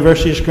of, the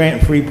University of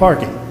Scranton free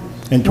parking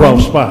in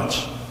 12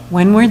 spots.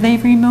 When were they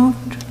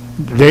removed?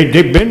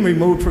 They've been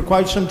removed for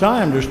quite some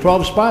time. There's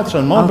 12 spots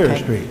on Mulberry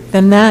Street.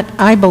 Then that,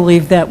 I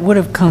believe that would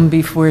have come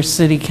before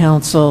City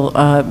Council.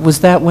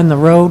 Was that when the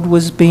road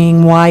was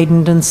being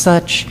widened and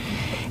such?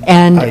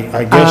 And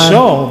I guess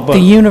so, but the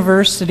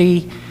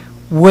university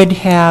would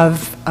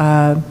have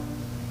I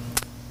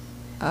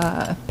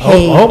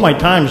paid. hope my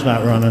time's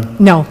not running.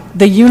 No,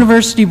 the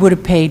university would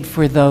have paid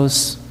for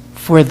those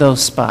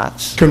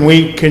spots. Can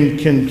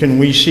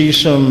we see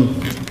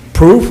some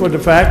proof of the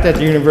fact that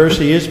the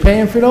university is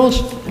paying for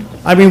those?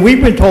 I mean,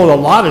 we've been told a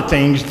lot of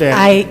things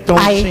that don't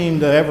seem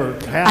to ever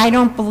happen. I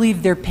don't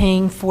believe they're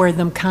paying for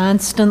them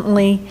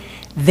constantly.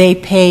 They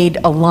paid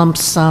a lump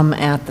sum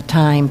at the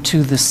time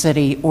to the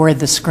city or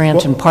the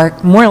Scranton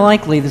Park, more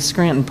likely the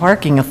Scranton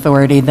Parking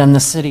Authority than the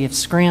city of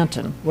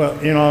Scranton.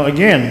 Well, you know,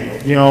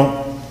 again, you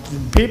know,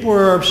 people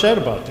are upset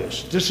about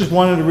this. This is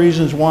one of the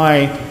reasons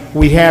why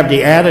we have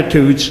the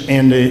attitudes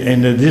and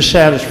the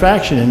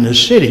dissatisfaction in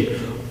this city,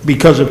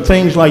 because of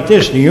things like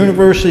this. The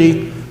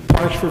university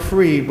parks for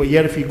free, but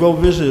yet if you go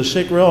visit a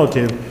sick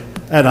relative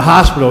at a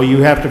hospital,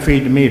 you have to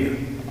feed the meter.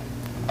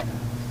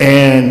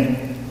 And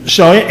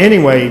so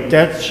anyway,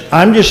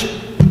 I'm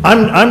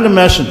the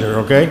messenger,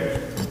 okay?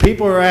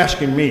 People are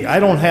asking me. I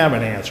don't have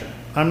an answer.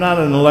 I'm not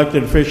an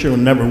elected official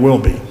and never will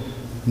be.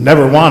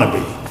 Never want to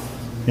be,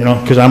 you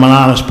know, because I'm an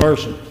honest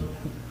person.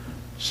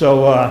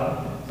 So,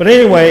 but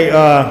anyway,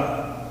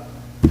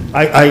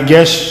 I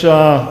guess,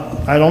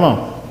 I don't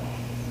know.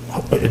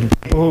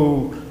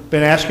 People who've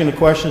been asking the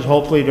questions,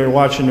 hopefully they're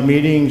watching the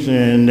meetings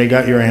and they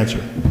got your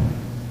answer.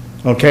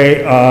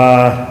 Okay,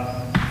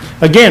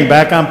 again,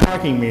 back on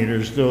parking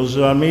meters, those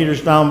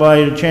meters down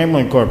by the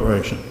Chamberlain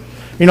Corporation.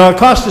 You know, it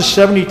cost us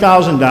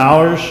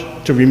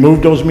 $70,000 to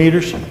remove those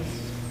meters,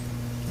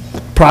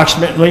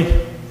 approximately,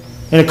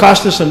 and it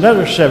cost us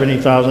another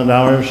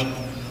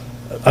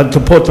 $70,000 to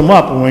put them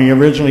up when we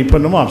originally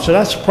put them up. So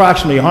that's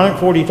approximately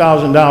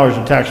 $140,000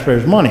 of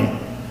taxpayers' money,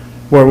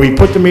 where we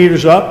put the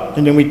meters up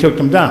and then we took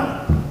them down.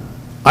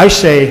 I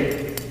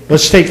say,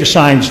 let's take the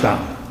signs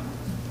down.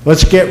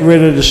 Let's get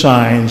rid of the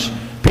signs.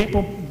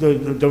 People,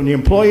 the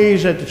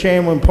employees at the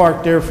Chamberlain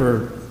parked there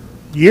for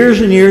years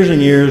and years and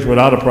years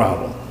without a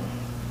problem.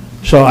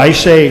 So I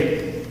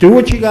say, do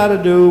what you got to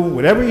do,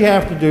 whatever you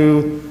have to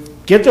do,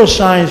 get those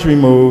signs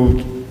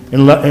removed,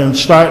 and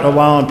start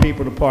allowing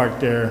people to park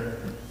there,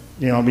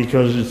 you know,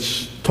 because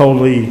it's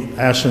totally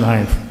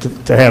asinine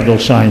to have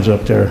those signs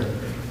up there.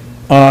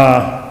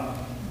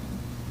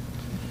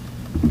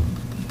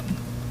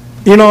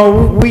 You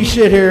know, we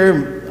sit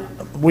here,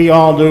 we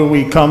all do,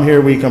 we come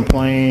here, we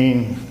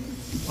complain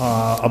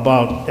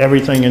about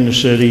everything in the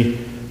city,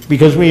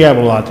 because we have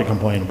a lot to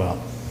complain about.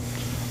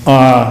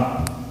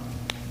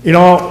 You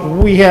know,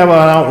 we have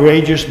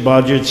outrageous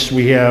budgets,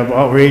 we have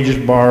outrageous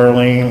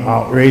borrowing,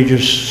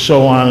 outrageous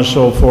so on and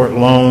so forth,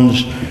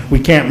 loans. We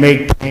can't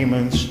make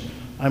payments.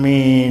 I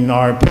mean,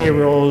 our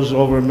payroll is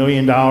over $1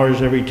 million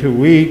every 2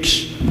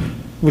 weeks,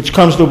 which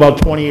comes to about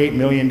 $28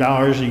 million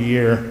a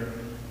year.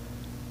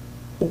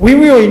 We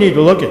really need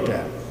to look at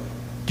that.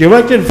 The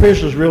elected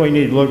officials really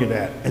need to look at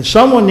that. And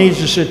someone needs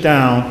to sit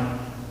down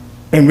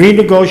and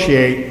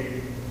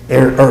renegotiate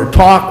or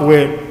talk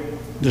with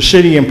the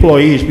city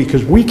employees,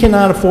 because we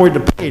cannot afford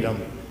to pay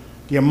them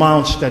the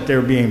amounts that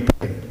they're being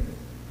paid.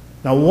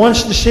 Now,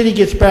 once the city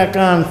gets back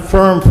on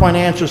firm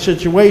financial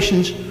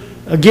situations,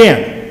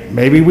 again,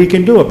 maybe we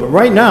can do it. But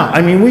right now,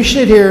 I mean, we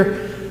sit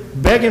here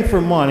begging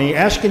for money,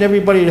 asking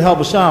everybody to help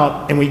us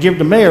out, and we give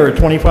the mayor a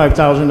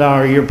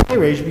 $25,000 a year pay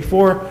raise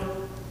before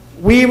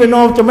we even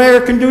know if the mayor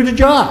can do the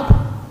job.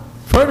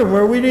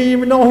 Furthermore, we didn't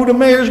even know who the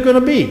mayor is going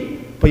to be,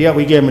 but yet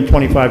we gave him a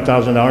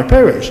 $25,000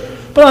 pay raise.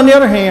 But on the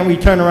other hand, we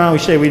turn around and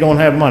we say we don't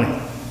have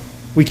money.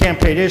 We can't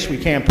pay this, we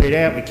can't pay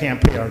that, we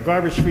can't pay our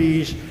garbage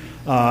fees.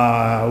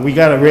 We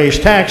got to raise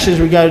taxes,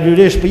 we got to do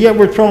this, but yet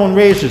we're throwing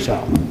raises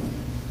out.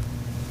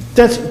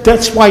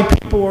 That's why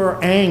people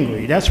are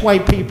angry. That's why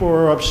people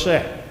are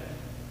upset.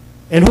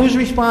 And who's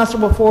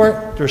responsible for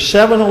it? There's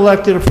 7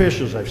 elected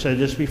officials. I've said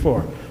this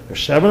before.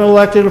 There's 7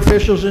 elected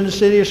officials in the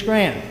city of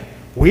Scranton.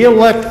 We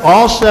elect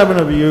all 7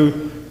 of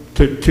you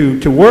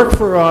to work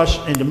for us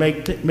and to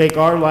make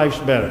our lives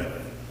better.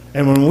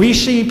 And when we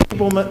see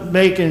people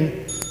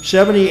making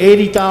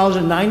 $70,000,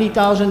 $80,000,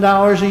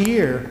 $90,000 a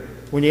year,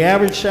 when the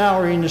average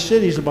salary in the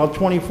city is about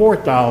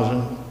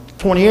 $24,000,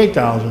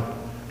 $28,000,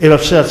 it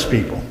upsets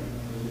people.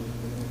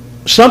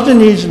 Something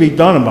needs to be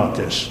done about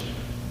this.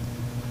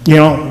 You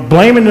know,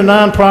 blaming the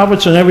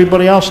nonprofits and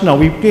everybody else, no,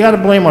 we got to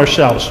blame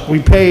ourselves. We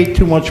pay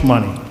too much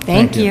money.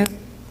 Thank you.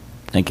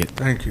 Thank you.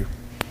 Thank you.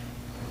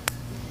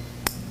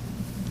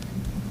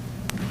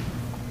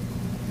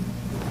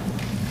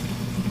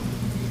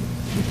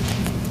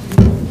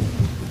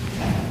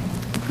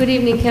 Good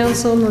evening,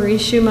 Council. Marie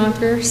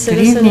Schumacher,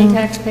 citizen and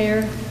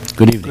taxpayer.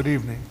 Good evening. Good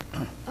evening.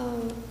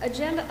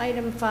 Agenda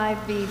item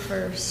 5B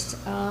first.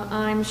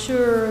 I'm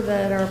sure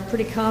that are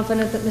pretty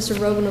confident that Mr.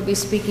 Rogan will be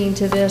speaking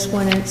to this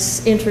when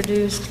it's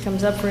introduced,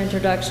 comes up for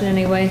introduction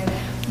anyway.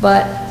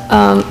 But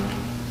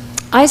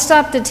I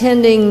stopped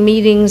attending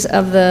meetings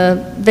of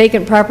the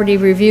Vacant Property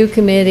Review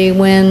Committee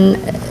when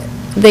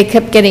they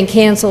kept getting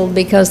canceled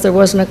because there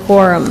wasn't a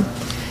quorum.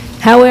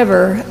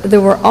 However,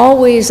 there were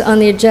always on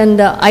the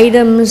agenda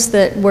items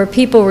where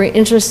people were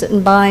interested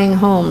in buying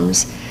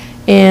homes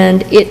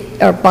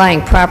or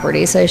buying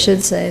properties, I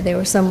should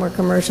say. Some were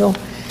commercial.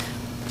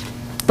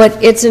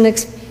 But it's a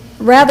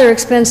rather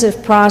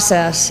expensive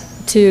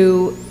process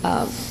to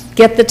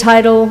get the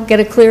title,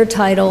 get a clear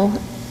title,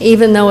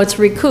 even though it's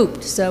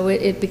recouped, so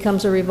it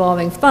becomes a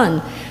revolving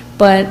fund.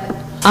 But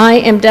I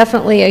am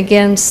definitely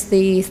against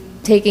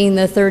taking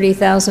the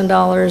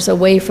 $30,000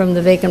 away from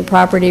the Vacant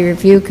Property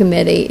Review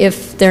Committee.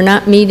 If they're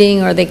not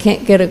meeting or they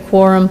can't get a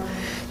quorum,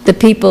 the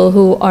people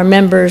who are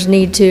members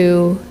need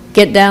to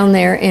get down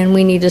there, and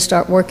we need to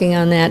start working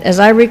on that. As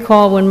I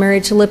recall, when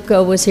Mary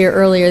Chalipko was here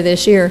earlier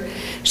this year,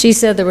 she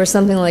said there was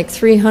something like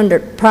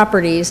 300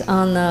 properties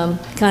on the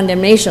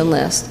condemnation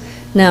list.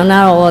 Now,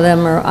 not all of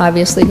them are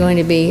obviously going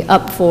to be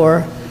up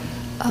for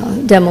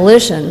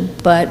demolition,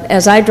 but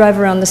as I drive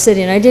around the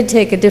city, and I did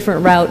take a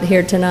different route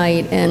here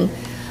tonight, and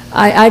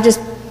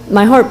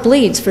my heart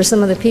bleeds for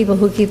some of the people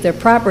who keep their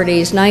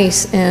properties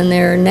nice and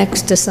they're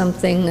next to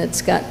something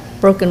that's got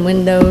broken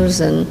windows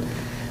and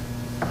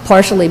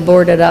partially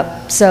boarded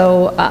up.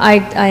 So I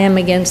am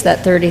against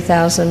that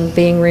 $30,000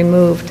 being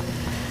removed.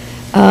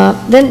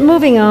 Then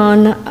moving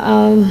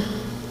on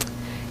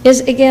is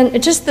again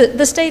just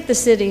the state the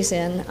city's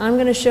in. I'm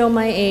going to show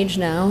my age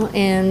now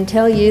and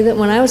tell you that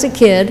when I was a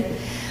kid,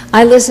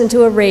 I listened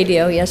to a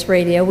radio. Yes,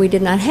 radio. We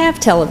did not have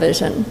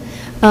television.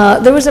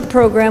 There was a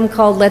program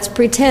called Let's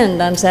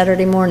Pretend on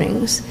Saturday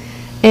mornings.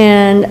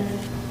 And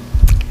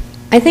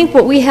I think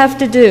what we have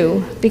to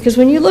do, because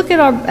when you look at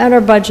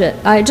our budget,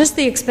 just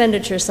the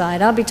expenditure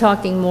side, I'll be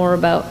talking more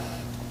about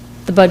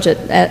the budget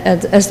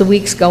as the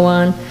weeks go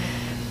on,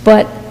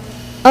 but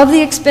of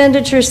the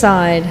expenditure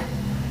side,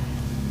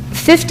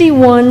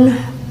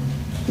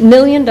 $51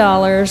 million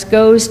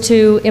goes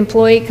to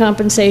employee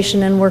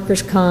compensation and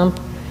workers' comp,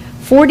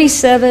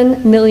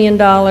 $47 million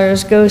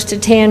goes to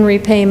TAN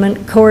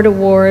repayment, court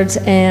awards,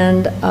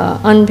 and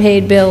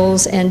unpaid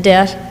bills and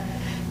debt.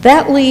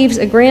 That leaves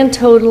a grand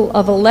total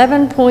of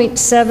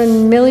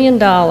 $11.7 million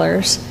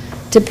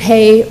to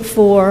pay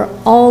for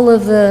all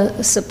of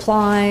the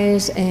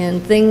supplies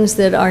and things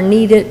that are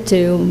needed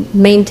to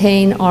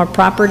maintain our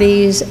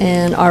properties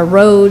and our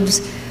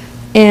roads,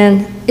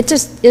 and it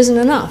just isn't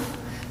enough.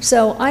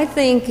 So I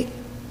think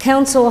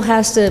council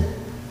has to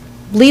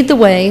lead the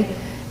way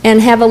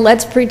and have a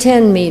let's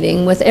pretend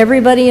meeting with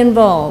everybody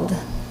involved,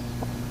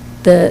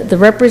 the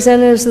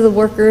representatives of the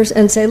workers,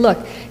 and say,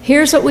 look,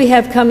 here's what we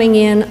have coming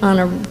in on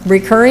a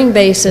recurring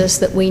basis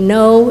that we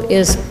know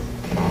is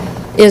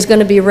going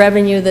to be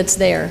revenue that's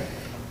there.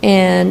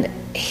 And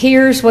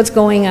here's what's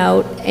going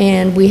out,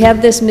 and we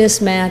have this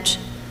mismatch.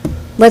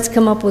 Let's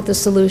come up with a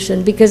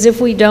solution, because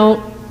if we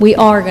don't, we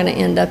are going to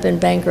end up in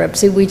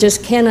bankruptcy. We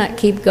just cannot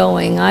keep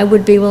going. I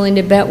would be willing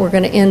to bet we're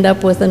going to end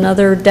up with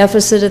another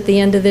deficit at the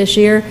end of this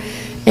year.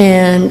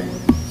 And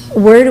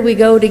where do we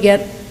go to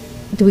get,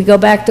 do we go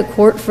back to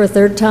court for a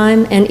third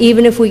time? And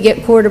even if we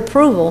get court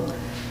approval,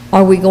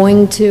 are we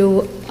going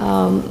to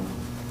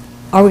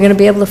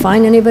be able to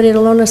find anybody to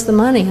loan us the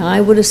money?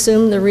 I would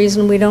assume the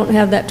reason we don't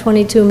have that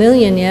 $22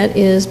 million yet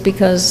is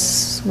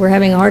because we're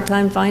having a hard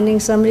time finding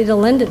somebody to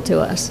lend it to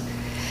us.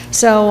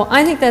 So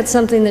I think that's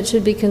something that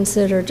should be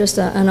considered, just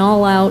an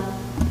all-out,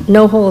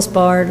 no holes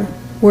barred,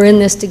 we're in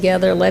this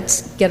together,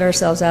 let's get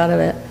ourselves out of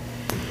it.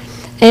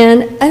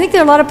 And I think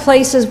there are a lot of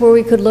places where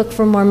we could look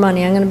for more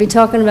money. I'm going to be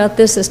talking about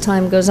this as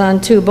time goes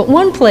on too, but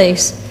one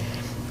place,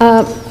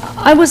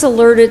 I was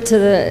alerted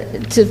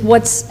to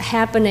what's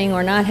happening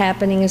or not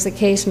happening, as the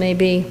case may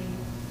be,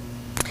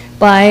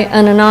 by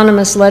an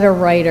anonymous letter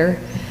writer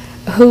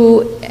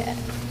who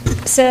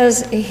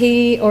says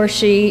he or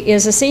she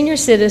is a senior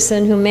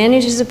citizen who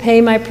manages to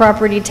pay my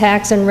property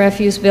tax and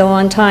refuse bill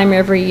on time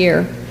every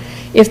year.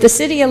 If the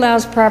city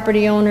allows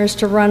property owners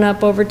to run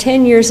up over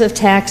 10 years of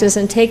taxes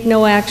and take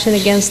no action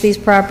against these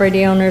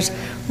property owners,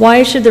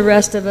 why should the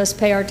rest of us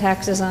pay our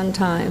taxes on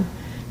time?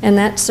 And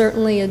that's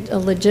certainly a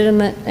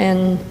legitimate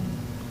and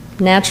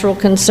natural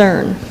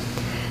concern.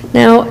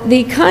 Now,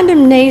 the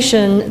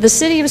condemnation, the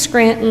City of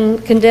Scranton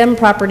condemned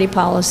property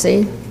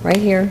policy, right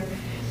here,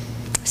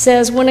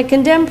 says when a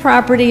condemned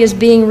property is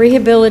being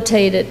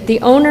rehabilitated, the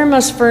owner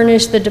must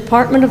furnish the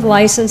Department of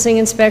Licensing,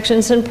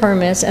 Inspections, and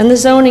Permits and the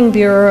Zoning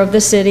Bureau of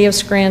the City of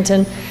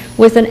Scranton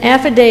with an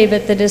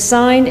affidavit that is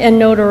signed and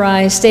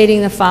notarized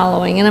stating the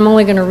following, and I'm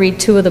only going to read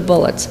two of the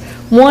bullets.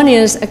 One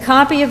is a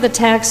copy of the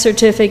tax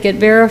certificate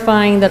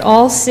verifying that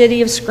all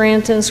City of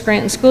Scranton,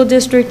 Scranton School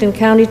District, and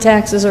county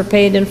taxes are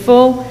paid in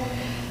full.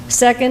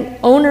 Second,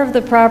 owner of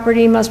the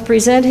property must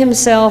present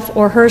himself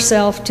or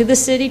herself to the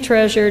city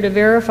treasurer to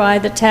verify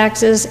the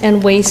taxes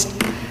and waste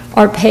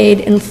are paid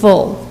in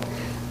full.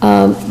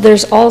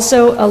 There's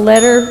also a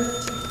letter,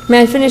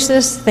 may I finish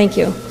this? Thank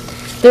you.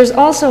 There's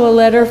also a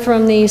letter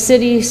from the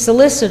city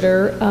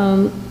solicitor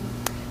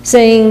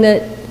saying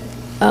that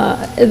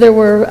there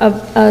were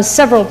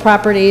several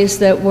properties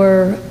that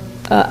were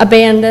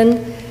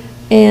abandoned,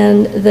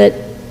 and that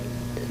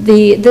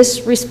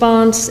this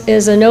response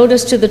is a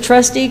notice to the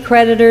trustee,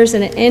 creditors,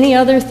 and any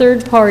other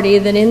third party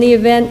that in the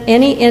event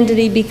any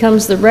entity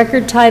becomes the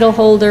record title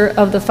holder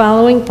of the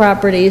following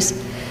properties,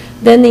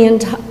 then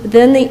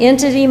the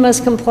entity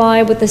must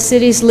comply with the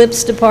city's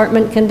LIPS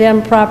Department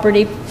condemned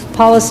property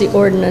policy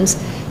ordinance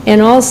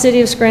and all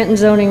City of Scranton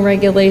zoning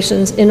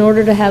regulations in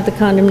order to have the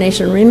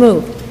condemnation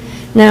removed.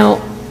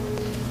 Now,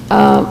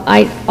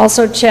 I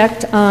also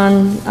checked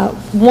on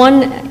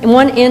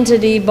one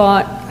entity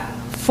bought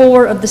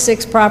 4 of the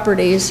 6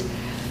 properties,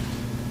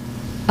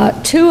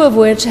 2 of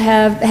which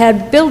have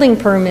had building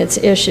permits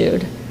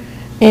issued.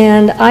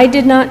 And I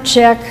did not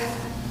check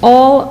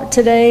all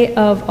today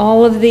of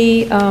all of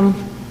the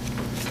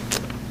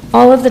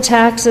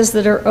taxes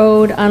that are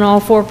owed on all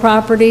 4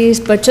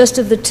 properties, but just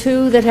of the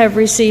 2 that have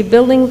received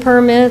building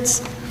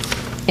permits.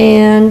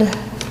 And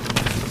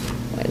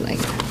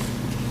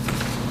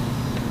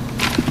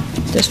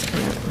just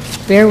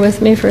bear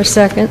with me for a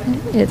second.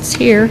 It's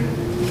here.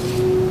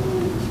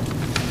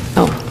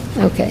 Oh,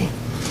 okay.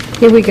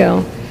 Here we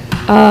go.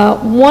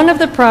 One of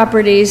the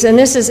properties, and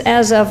this is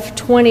as of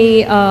through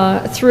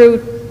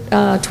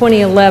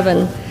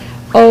 2011,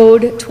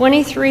 owed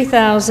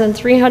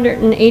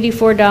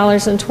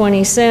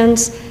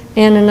 $23,384.20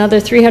 and another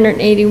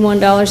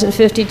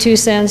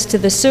 $381.52 to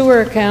the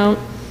sewer account.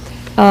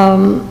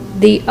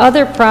 The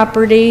other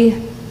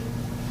property,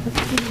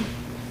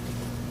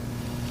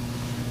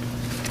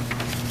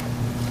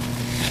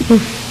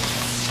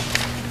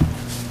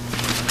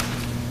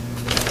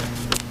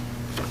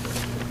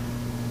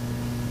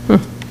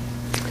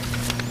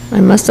 I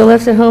must have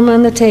left it home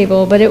on the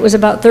table, but it was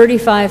about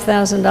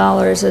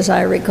 $35,000 as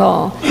I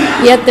recall.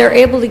 Yet they're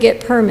able to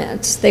get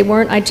permits. They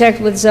weren't, I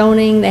checked with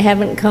zoning, they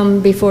haven't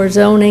come before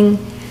zoning.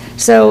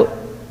 So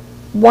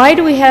why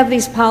do we have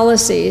these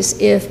policies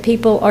if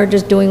people are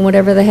just doing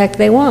whatever the heck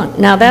they want?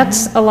 Now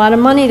that's a lot of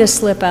money to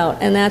slip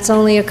out, and that's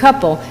only a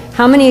couple.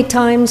 How many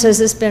times has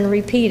this been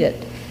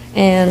repeated?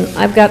 And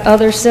I've got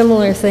other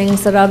similar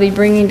things that I'll be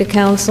bringing to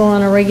council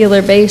on a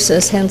regular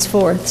basis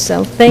henceforth.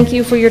 So thank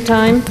you for your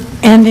time.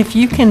 And if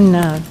you can,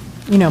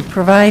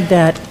 provide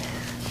that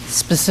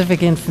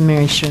specific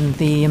information,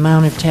 the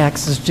amount of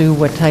taxes due,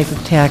 what type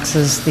of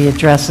taxes, the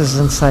addresses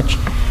and such,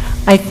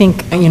 I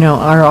think,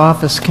 our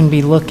office can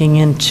be looking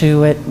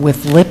into it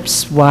with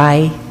LIPS,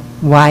 why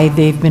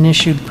they've been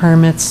issued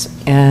permits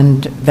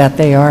and that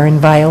they are in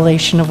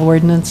violation of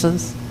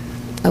ordinances.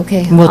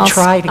 Okay. We'll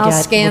try to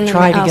get the answers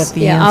I'll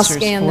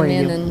scan for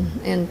them you. in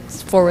and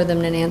forward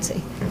them to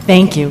Nancy.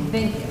 Thank you.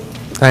 Thank you.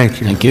 Thank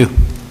you. Thank you.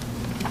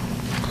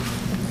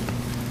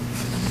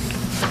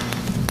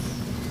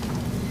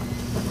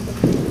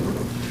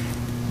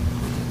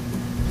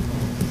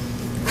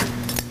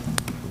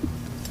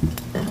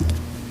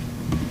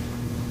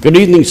 Good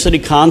evening, City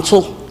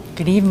Council.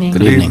 Good evening.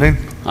 Good evening.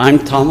 I'm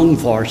Tom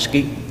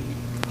Varsky,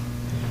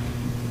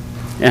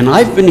 and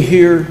I've been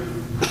here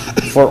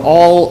for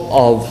all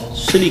of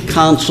City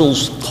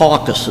Council's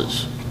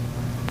caucuses.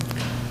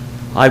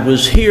 I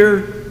was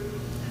here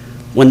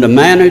when the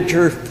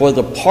manager for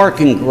the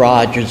parking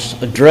garages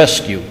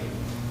addressed you.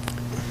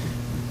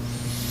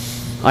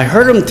 I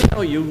heard him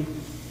tell you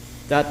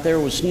that there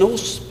was no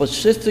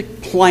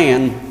specific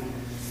plan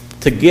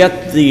to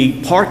get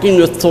the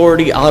parking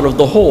authority out of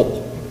the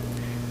hole.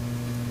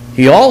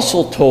 He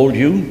also told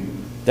you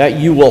that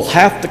you will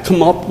have to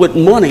come up with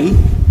money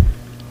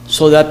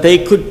so that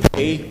they could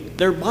pay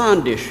their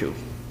bond issue.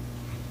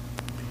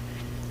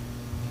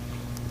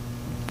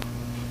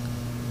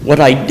 What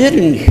I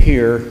didn't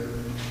hear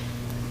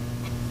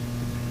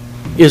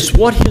is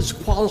what his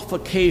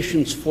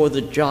qualifications for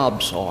the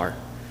jobs are.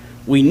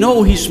 We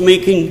know he's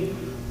making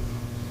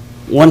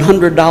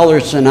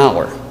 $100 an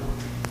hour,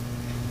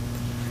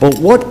 but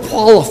what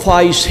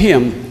qualifies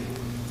him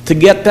to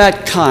get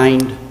that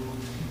kind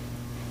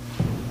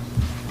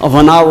of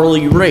an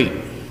hourly rate.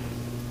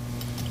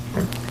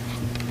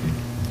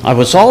 I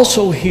was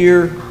also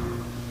here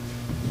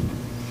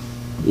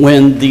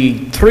when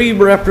the 3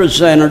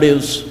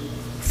 representatives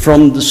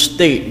from the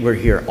state were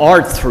here.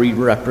 Our 3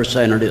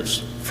 representatives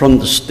from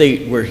the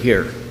state were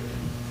here.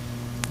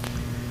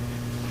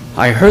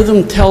 I heard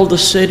them tell the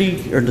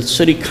city, or the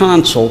city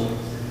council,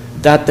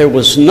 that there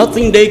was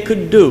nothing they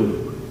could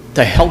do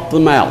to help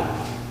them out.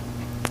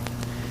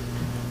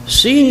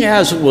 Seeing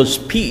as it was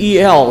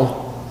PEL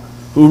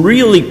who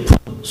really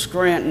put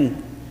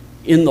Scranton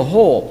in the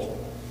hole,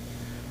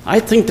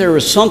 I think there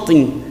is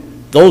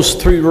something those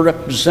 3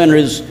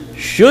 representatives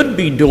should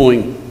be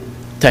doing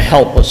to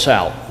help us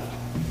out.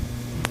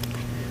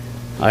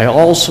 I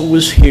also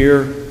was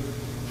here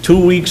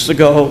 2 weeks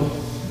ago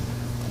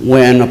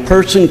when a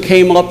person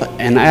came up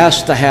and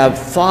asked to have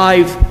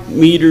 5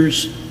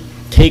 meters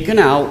taken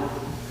out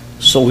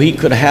so he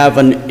could have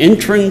an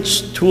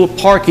entrance to a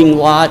parking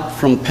lot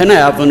from Penn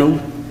Avenue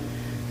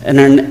and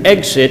an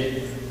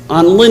exit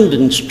on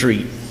Linden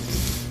Street.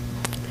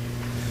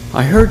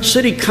 I heard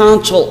City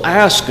Council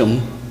ask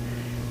him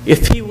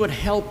if he would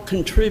help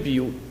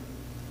contribute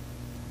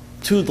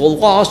to the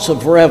loss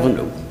of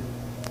revenue,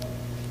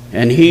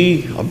 and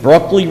he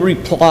abruptly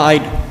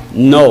replied,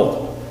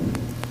 no.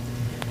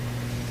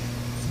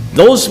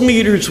 Those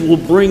meters will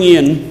bring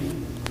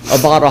in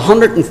about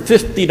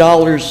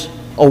 $150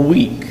 a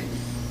week.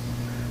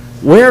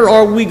 Where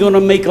are we going to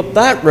make up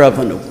that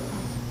revenue?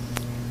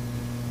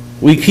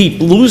 We keep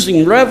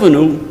losing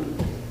revenue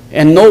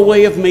and no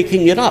way of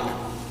making it up.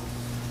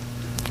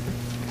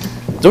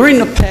 During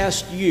the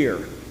past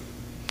year,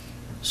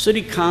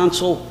 City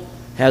Council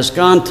has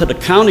gone to the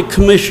county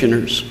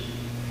commissioners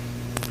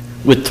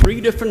with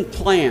 3 different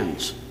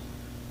plans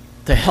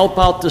to help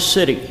out the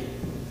city,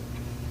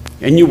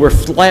 and you were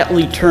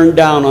flatly turned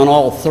down on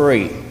all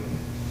 3.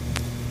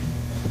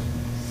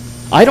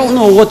 I don't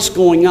know what's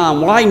going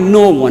on, why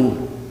no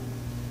one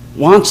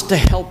wants to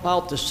help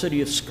out the city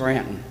of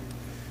Scranton.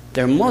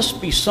 There must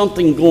be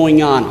something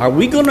going on. Are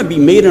we going to be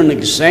made an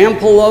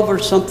example of or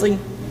something?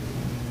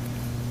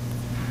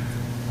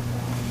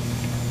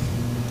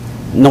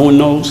 No one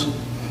knows?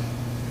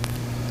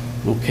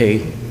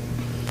 Okay.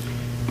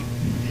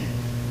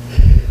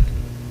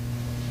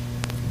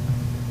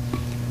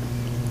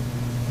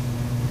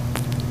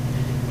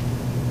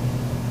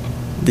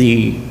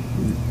 The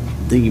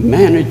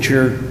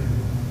manager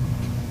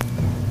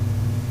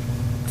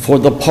for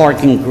the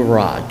parking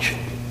garage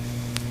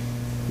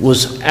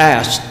was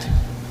asked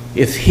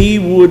if he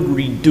would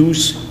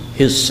reduce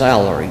his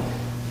salary,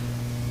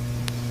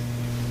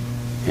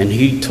 and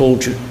he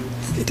told you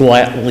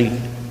flatly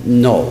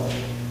no.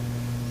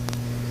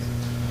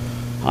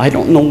 I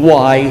don't know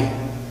why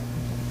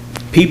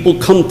people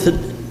come to,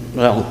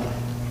 well,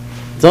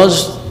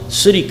 does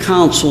City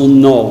Council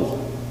know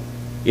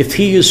if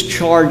he is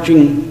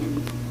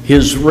charging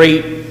his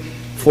rate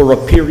for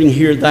appearing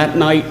here that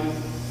night?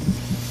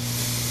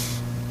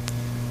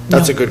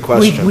 That's a good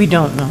question. We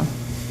don't know.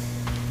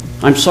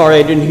 I'm sorry,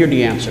 I didn't hear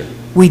the answer.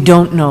 We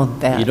don't know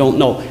that. You don't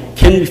know.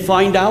 Can we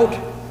find out?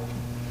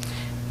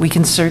 We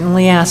can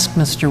certainly ask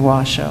Mr.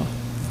 Washoe.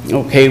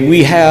 Okay,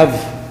 we have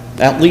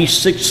at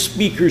least 6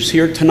 speakers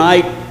here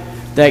tonight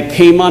that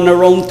came on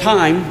their own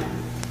time.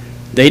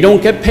 They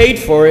don't get paid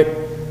for it.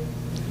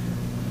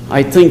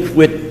 I think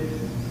with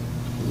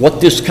what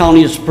this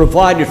county has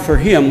provided for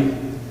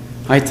him,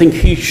 I think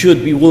he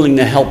should be willing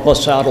to help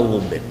us out a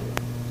little bit.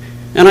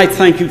 And I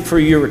thank you for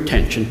your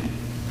attention.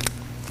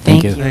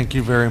 Thank you. Thank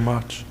you very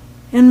much.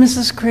 And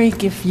Mrs.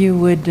 Craig, if you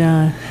would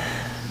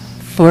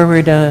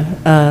forward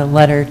a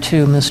letter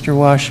to Mr.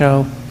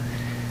 Washoe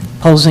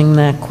posing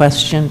that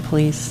question,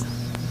 please.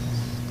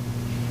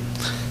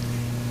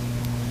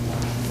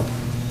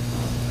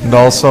 And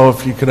also,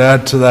 if you could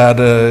add to that,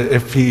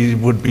 if he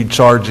would be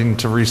charging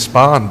to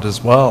respond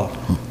as well.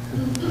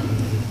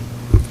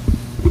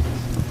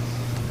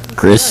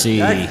 Chrissy.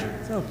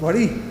 What's up,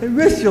 buddy? I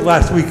missed you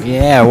last week.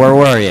 Yeah, where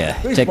were you?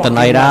 Take the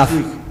night off?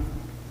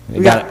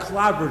 We got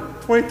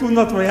clobbered.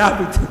 22-0 we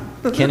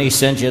happened. Kenny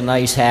sent you a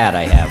nice hat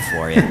I have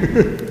for you.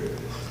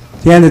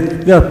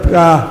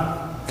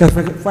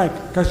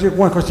 Frank,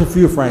 one question for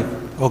you, Frank.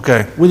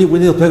 Okay. We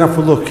need a playground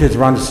for little kids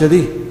around the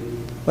city.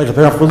 Like a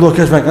playground for little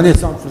kids, Frank. I need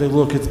something for the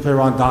little kids to play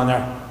around down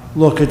there.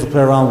 Little kids to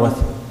play around with.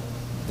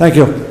 Thank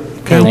you.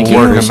 Okay, we'll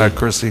work on that,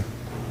 Chrissy.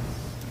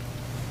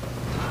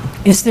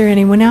 Is there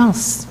anyone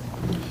else?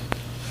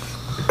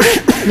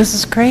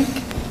 Mrs. Craig?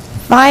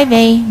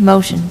 5A,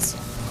 motions.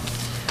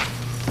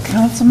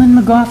 Councilman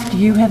McGough, do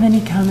you have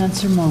any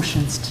comments or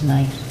motions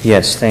tonight?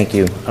 Yes, thank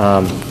you.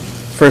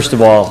 First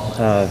of all,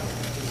 a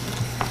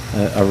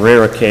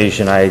rare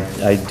occasion,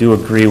 I do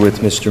agree with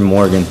Mr.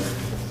 Morgan.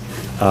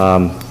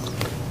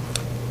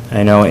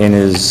 I know in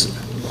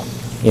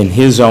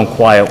his own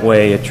quiet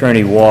way,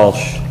 Attorney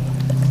Walsh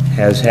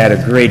has had a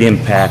great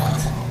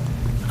impact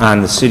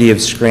on the city of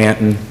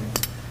Scranton,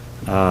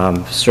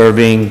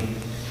 serving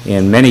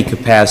in many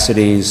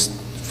capacities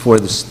to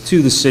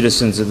the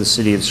citizens of the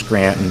city of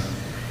Scranton.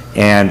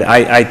 And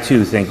I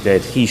too think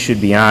that he should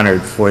be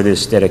honored for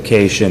this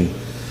dedication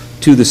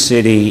to the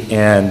city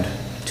and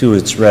to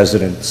its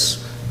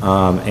residents.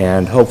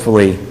 And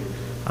hopefully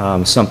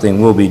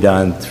something will be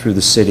done through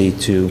the city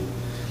to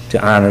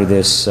honor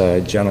this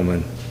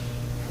gentleman.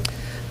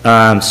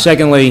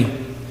 Secondly,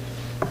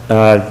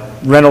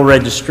 rental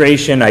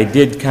registration. I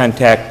did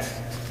contact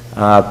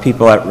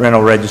people at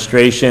rental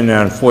registration,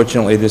 and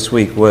unfortunately this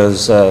week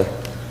was a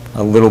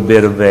little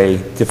bit of a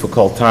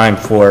difficult time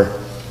for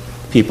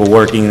people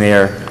working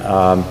there.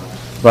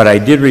 But I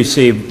did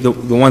receive, the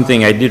one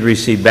thing I did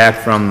receive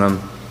back from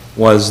them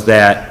was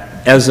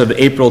that as of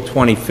April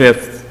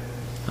 25th,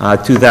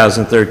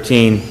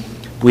 2013,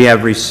 we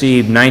have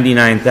received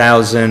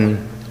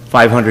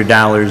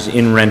 $99,500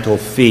 in rental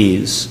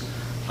fees.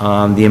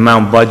 The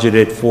amount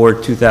budgeted for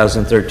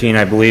 2013,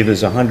 I believe,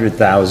 is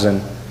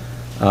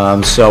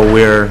 $100,000. So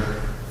we're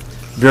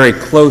very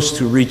close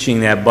to reaching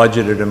that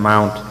budgeted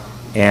amount,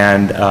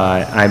 and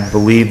I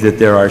believe that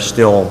there are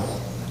still,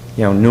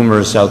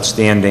 numerous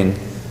outstanding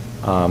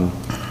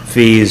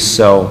fees.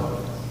 So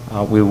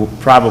we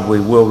probably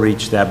will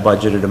reach that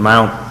budgeted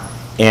amount,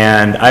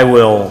 and I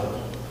will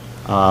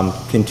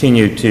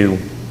continue to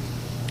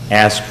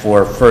ask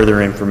for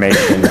further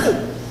information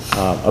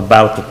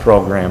about the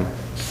program.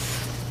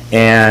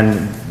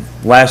 And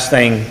last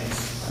thing,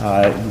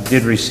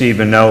 did receive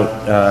a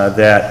note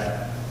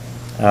that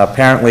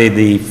apparently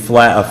the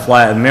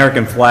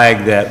American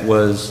flag that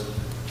was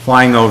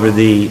flying over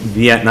the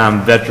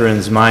Vietnam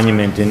Veterans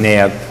Monument in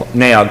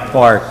Naog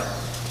Park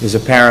is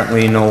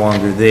apparently no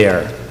longer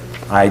there.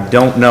 I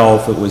don't know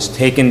if it was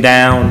taken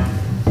down,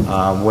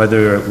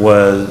 whether it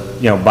was,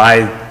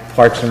 by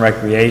Parks and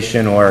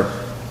Recreation or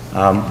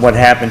what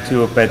happened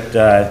to it, but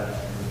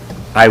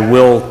I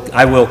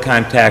will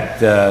contact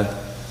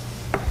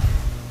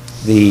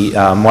the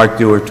Mark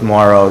Dewar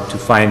tomorrow to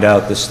find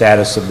out the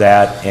status of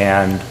that,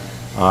 and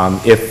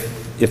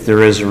if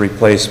there is a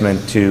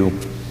replacement to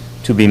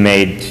be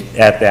made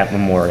at that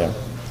memorial.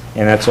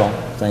 And that's all.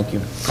 Thank you.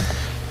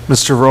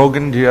 Mr.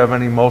 Rogan, do you have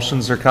any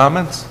motions or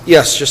comments?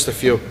 Yes, just a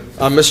few.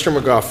 Mr.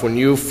 McGough, when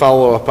you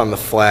follow up on the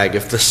flag,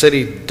 if the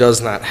city does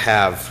not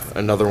have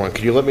another one,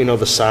 could you let me know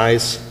the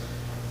size?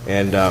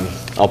 And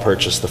I'll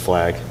purchase the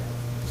flag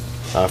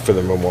for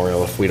the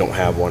memorial if we don't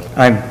have one.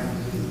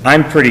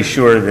 I'm pretty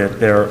sure that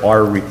there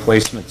are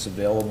replacements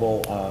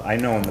available. I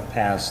know in the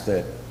past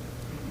that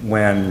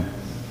when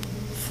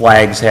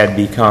flags had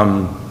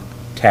become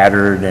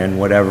tattered and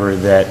whatever,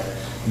 that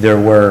there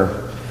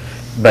were,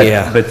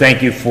 but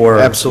thank you for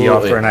the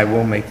offer, and I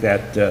will make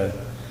that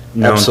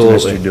known to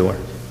Mr. Dewar.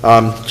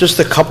 Just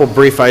a couple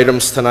brief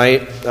items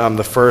tonight.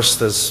 The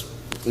first, as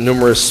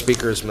numerous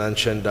speakers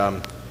mentioned,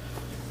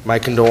 my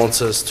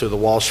condolences to the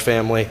Walsh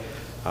family.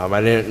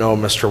 I didn't know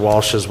Mr.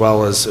 Walsh as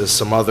well as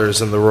some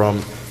others in the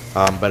room,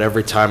 but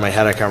every time I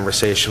had a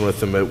conversation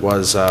with him, it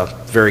was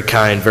very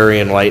kind, very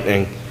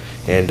enlightening,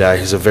 and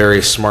he's a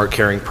very smart,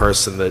 caring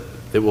person that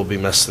will be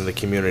missed in the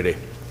community.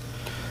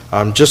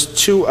 Just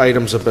two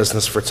items of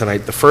business for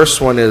tonight. The first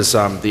one is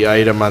the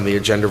item on the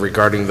agenda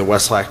regarding the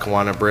West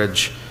Lackawanna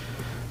Bridge.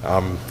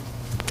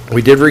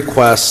 We did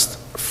request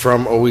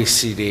from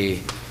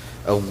OECD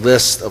a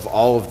list of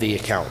all of the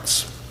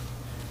accounts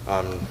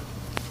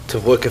to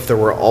look if there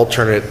were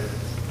alternate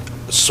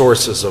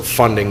sources of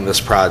funding this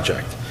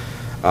project.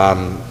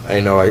 I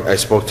know I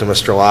spoke to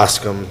Mr.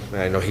 Loscom,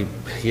 and I know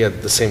he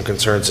had the same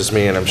concerns as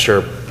me, and I'm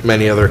sure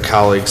many other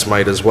colleagues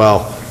might as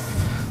well.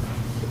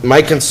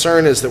 My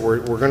concern is that we're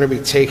going to be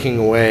taking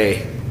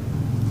away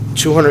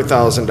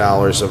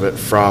 $200,000 of it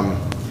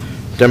from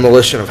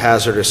demolition of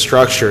hazardous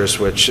structures,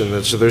 which,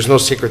 so there's no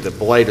secret that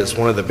blight is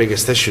one of the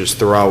biggest issues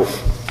throughout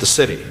the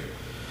city.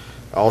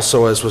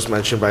 Also, as was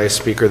mentioned by a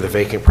speaker, the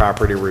vacant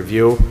property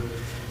review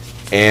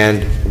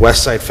and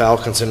West Side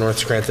Falcons and North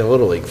Scranton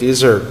Little League.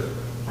 These are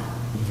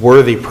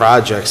worthy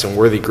projects and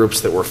worthy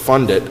groups that were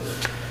funded.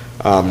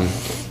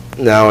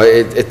 Now,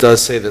 it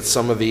does say that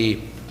some of the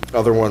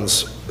other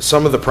ones,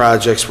 some of the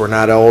projects were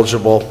not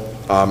eligible,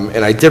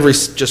 and I did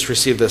just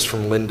receive this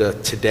from Linda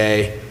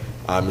today.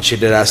 She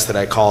did ask that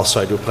I call, so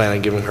I do plan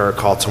on giving her a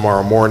call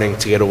tomorrow morning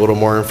to get a little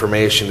more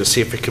information to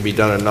see if it could be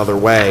done another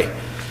way.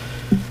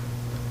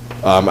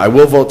 I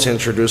will vote to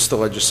introduce the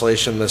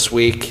legislation this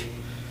week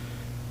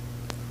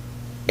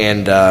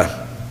and,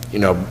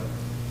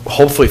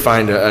 hopefully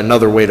find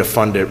another way to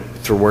fund it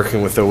through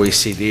working with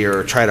OECD,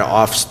 or try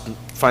to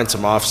find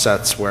some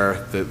offsets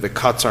where the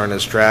cuts aren't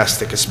as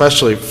drastic.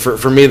 Especially,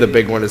 for me, the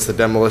big one is the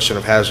demolition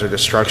of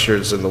hazardous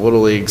structures in the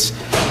Little Leagues.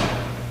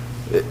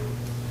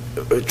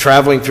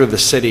 Traveling through the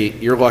city,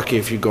 you're lucky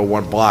if you go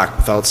one block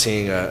without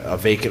seeing a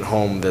vacant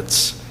home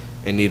that's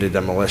in need of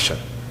demolition.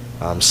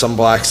 Some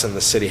blocks in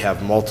the city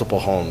have multiple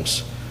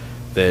homes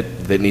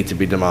that need to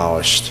be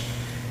demolished.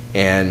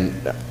 And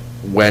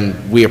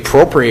when we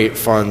appropriate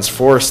funds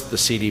for the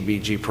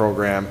CDBG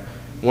program,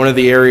 one of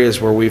the areas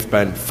where we've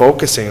been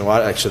focusing a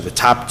lot, actually the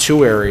top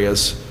two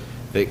areas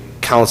that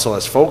council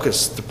has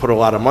focused to put a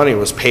lot of money,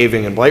 was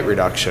paving and blight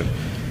reduction.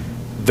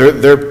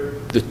 They're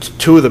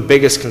two of the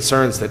biggest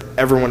concerns that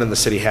everyone in the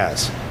city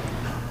has.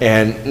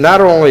 And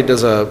not only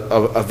does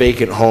a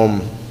vacant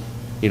home,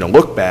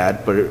 look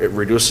bad, but it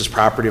reduces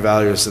property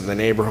values in the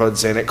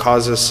neighborhoods, and it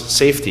causes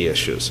safety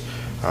issues.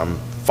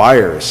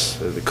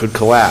 Fires, it could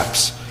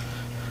collapse.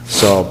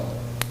 So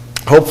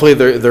hopefully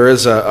there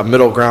is a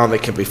middle ground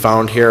that can be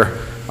found here.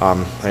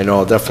 I know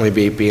I'll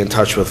definitely be in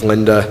touch with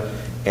Linda,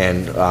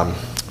 and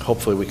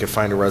hopefully we can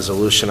find a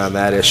resolution on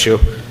that issue.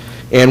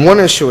 And one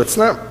issue, it's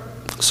not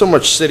so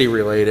much city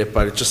related,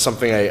 but it's just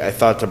something I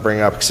thought to bring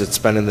up because it's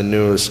been in the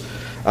news.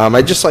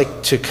 I'd just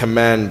like to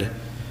commend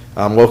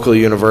local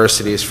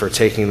universities for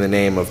taking the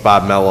name of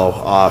Bob Mello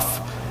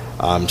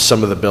off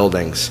some of the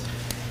buildings.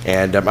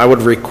 And I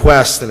would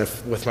request, and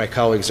if with my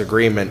colleagues'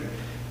 agreement,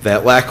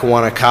 that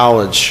Lackawanna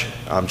College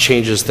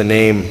changes the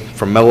name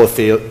from Mello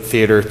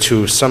Theater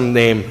to some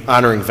name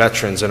honoring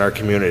veterans in our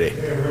community.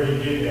 They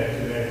already did that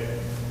today.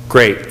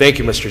 Great. Thank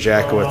you, Mr.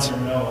 Jackowitz.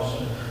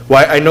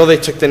 Well, I know they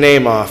took the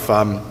name off,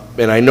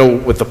 and I know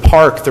with the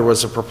park there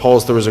was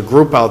a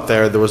group out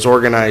there that was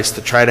organized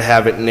to try to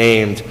have it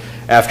named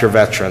after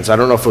veterans. I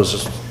don't know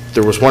if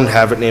there was one to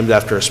have it named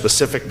after a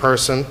specific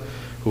person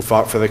who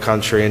fought for the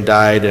country and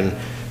died, and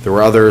there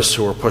were others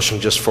who were pushing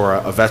just for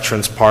a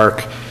veterans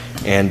park.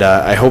 And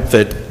I hope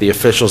that the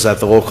officials at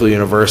the local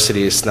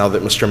universities, now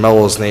that Mr.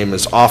 Mello's name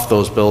is off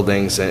those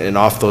buildings and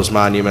off those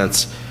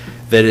monuments,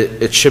 that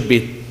it should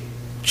be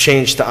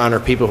changed to honor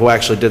people who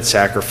actually did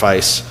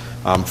sacrifice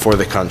for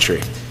the country.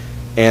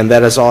 And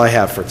that is all I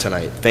have for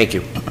tonight. Thank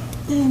you.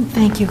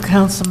 Thank you,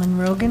 Councilman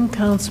Rogan.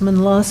 Councilman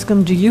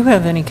Loscom, do you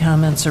have any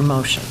comments or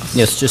motions?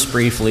 Yes, just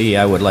briefly,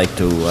 I would like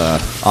to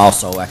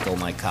also echo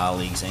my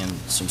colleagues and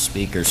some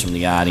speakers from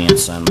the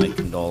audience on my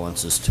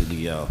condolences to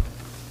the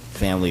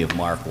family of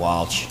Mark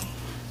Walsh.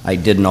 I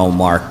did know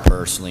Mark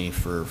personally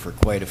for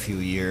quite a few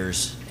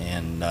years,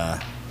 and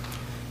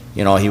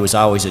he was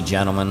always a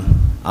gentleman,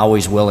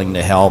 always willing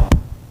to help,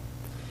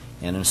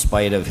 and in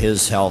spite of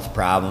his health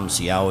problems,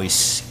 he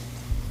always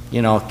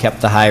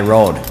kept the high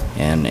road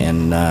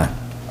and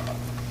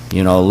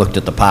looked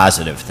at the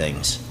positive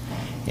things.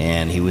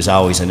 And he was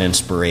always an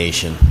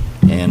inspiration.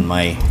 And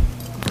my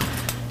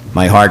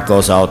heart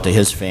goes out to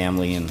his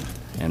family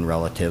and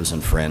relatives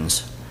and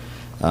friends.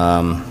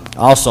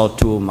 Also,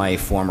 two of my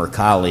former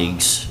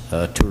colleagues,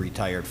 two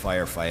retired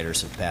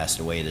firefighters, have passed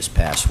away this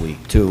past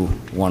week, too.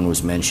 One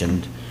was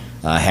mentioned,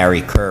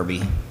 Harry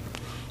Kirby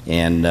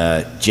and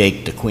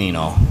Jake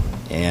DeQuino.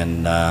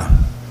 And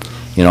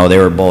they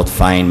were both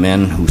fine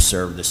men who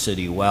served the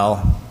city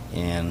well,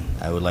 and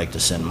I would like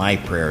to send my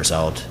prayers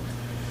out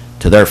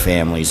to their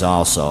families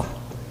also.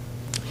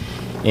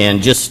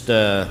 And just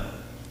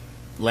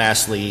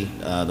lastly,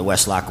 the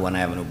West Lackawanna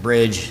Avenue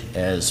Bridge,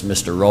 as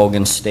Mr.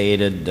 Rogan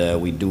stated,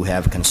 we do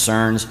have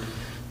concerns.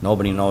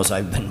 Nobody knows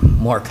I've been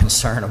more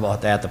concerned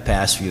about that the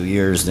past few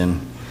years than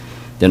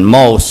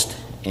most.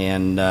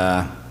 And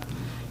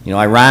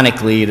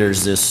ironically,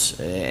 there's this,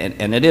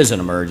 and it is an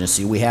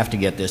emergency, we have to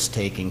get this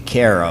taken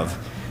care of,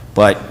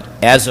 but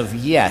as of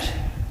yet,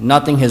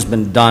 nothing has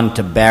been done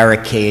to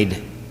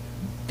barricade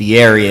the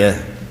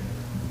area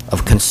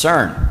of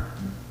concern.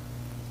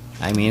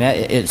 I mean,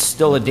 it's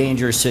still a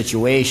dangerous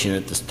situation.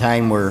 At this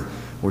time we're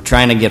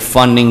trying to get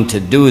funding to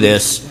do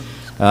this.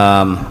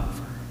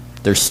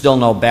 There's still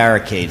no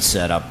barricades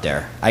set up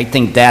there. I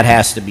think that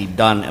has to be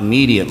done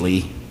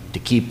immediately to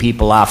keep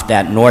people off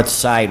that north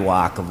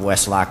sidewalk of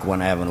West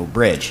Lackawanna Avenue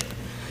Bridge.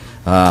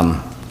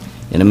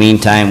 In the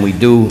meantime, we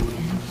do,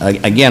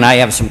 again, I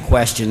have some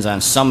questions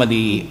on some of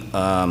the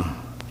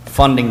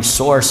funding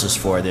sources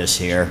for this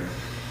here.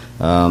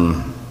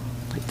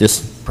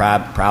 This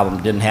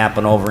problem didn't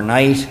happen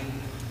overnight.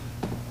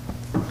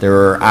 There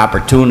were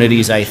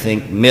opportunities, I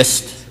think,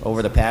 missed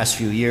over the past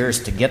few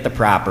years to get the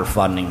proper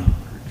funding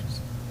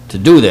to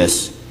do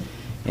this.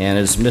 And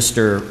as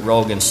Mr.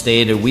 Rogan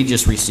stated, we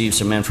just received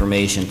some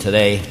information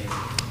today,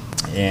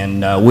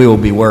 and we will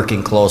be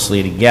working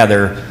closely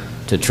together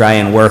to try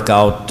and work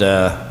out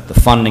the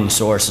funding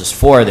sources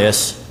for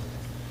this.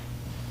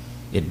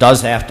 It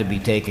does have to be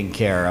taken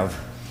care of,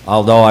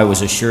 although I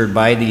was assured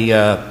by the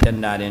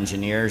PennDOT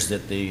engineers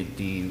that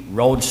the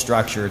road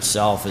structure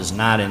itself is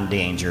not in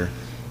danger.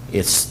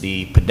 It's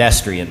the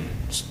pedestrian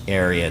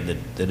area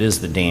that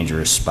is the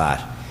dangerous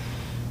spot.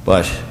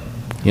 But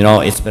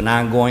it's been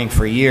ongoing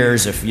for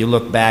years. If you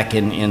look back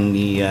in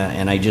the,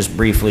 and I just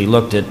briefly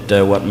looked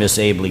at what Ms.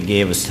 Abley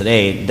gave us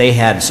today, they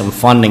had some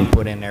funding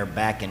put in there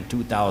back in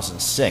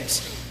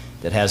 2006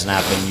 that has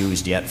not been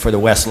used yet for the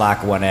West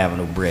Lackawanna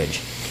Avenue Bridge.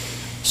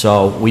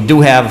 So we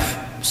do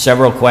have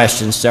several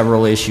questions,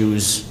 several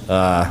issues.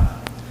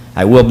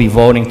 I will be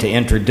voting to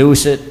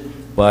introduce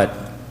it, but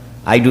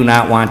I do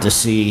not want to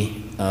see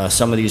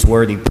some of these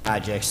worthy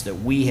projects that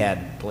we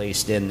had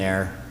placed in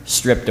there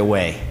stripped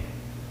away.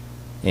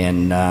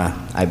 And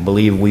I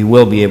believe we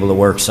will be able to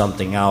work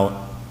something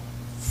out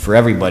for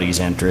everybody's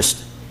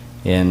interest.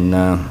 And,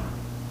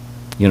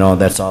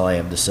 that's all I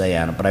have to say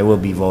on it. But I will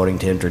be voting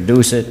to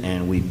introduce it,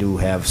 and we do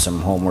have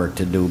some homework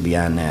to do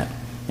beyond that.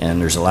 And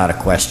there's a lot of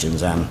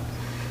questions on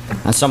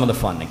some of the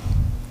funding.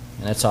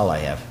 And that's all I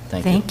have.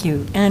 Thank you. Thank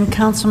you. And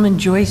Councilman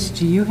Joyce,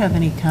 do you have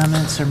any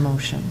comments or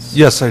motions?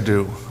 Yes, I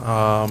do.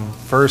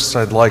 First,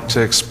 I'd like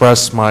to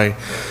express my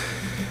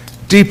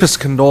deepest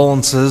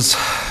condolences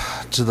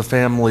to the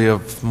family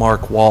of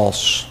Mark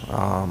Walsh.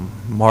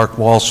 Mark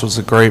Walsh was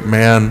a great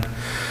man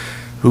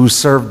who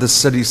served the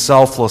city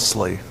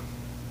selflessly.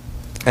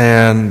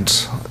 And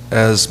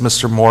as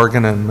Mr.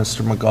 Morgan and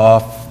Mr.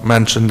 McGough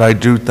mentioned, I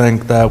do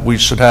think that we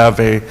should have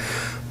a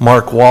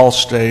Mark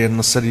Walsh Day in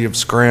the city of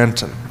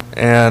Scranton.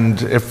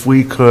 And if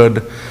we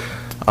could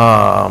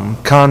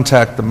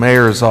contact the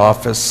mayor's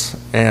office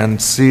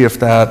and see if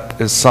that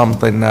is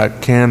something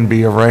that can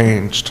be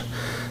arranged,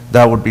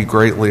 that would be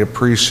greatly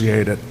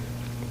appreciated.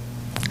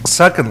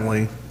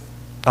 Secondly,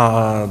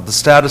 the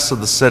status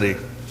of the city.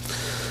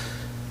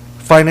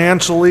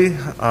 Financially,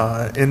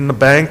 in the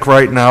bank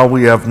right now,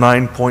 we have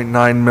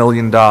 $9.9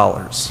 million,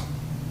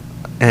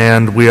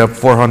 and we have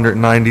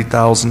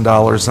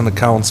 $490,000 in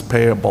accounts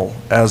payable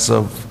as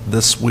of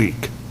this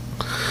week.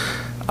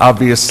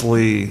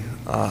 Obviously,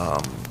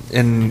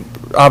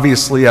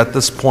 at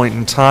this point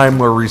in time,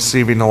 we're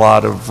receiving a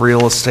lot of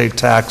real estate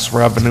tax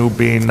revenue,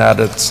 being that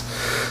it's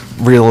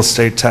real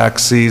estate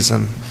tax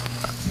season,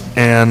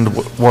 and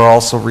we're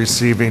also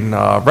receiving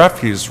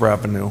refuse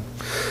revenue.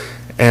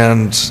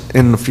 And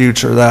in the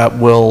future, that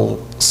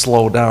will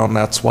slow down.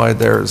 That's why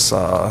there's,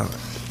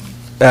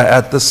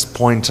 at this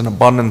point, an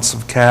abundance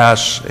of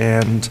cash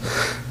and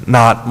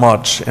not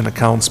much in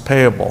accounts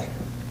payable.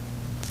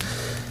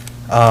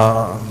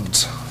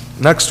 And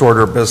next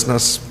order of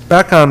business,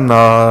 back on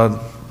the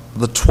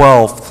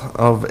 12th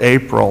of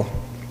April,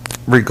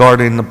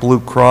 regarding the Blue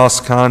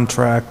Cross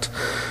contract,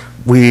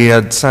 we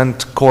had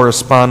sent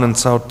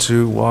correspondence out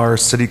to our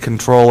city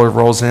controller,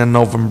 Roseanne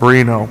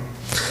Novembrino.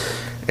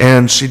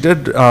 And she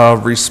did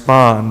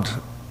respond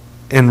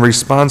in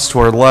response to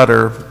our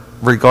letter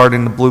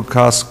regarding the Blue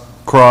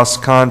Cross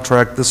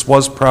contract. This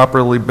was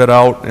properly bid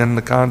out and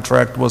the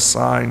contract was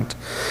signed.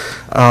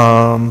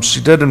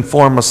 She did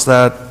inform us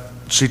that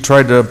she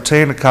tried to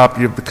obtain a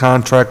copy of the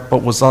contract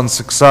but was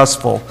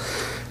unsuccessful,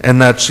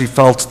 and that she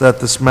felt that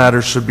this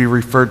matter should be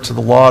referred to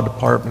the law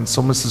department.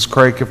 So Mrs.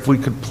 Craik, if we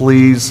could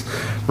please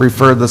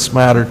refer this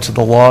matter to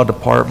the law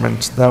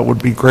department, that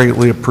would be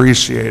greatly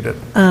appreciated.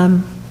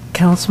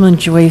 Councilman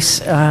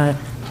Joyce,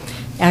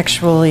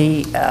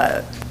 actually,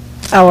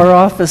 our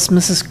office,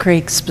 Mrs.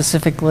 Craik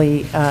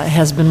specifically,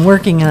 has been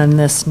working on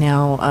this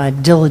now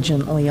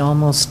diligently,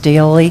 almost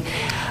daily.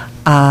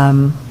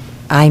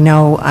 I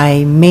know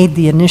I made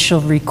the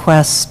initial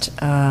request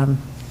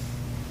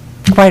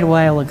quite a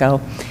while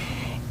ago,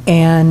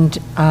 and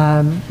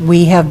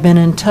we have been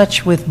in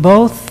touch with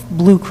both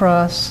Blue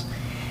Cross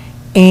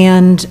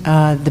and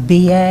the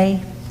BA.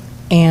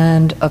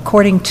 And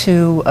according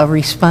to a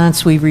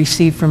response we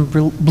received from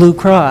Blue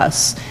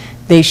Cross,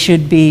 they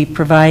should be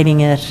providing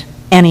it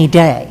any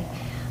day.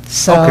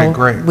 So okay,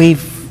 great.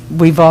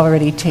 We've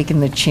already taken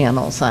the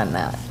channels on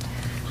that.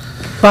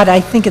 But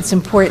I think it's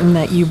important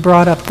that you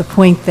brought up the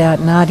point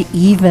that not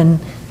even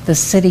the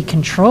city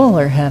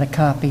controller had a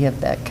copy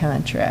of that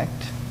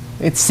contract.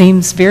 It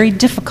seems very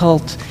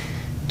difficult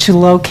to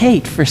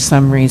locate for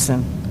some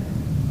reason.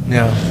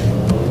 Yeah,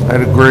 I'd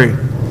agree.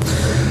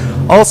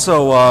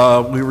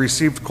 Also, we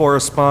received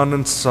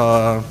correspondence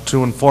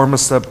to inform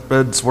us that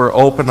bids were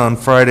open on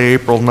Friday,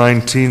 April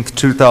 19th,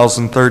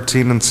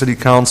 2013 in City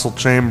Council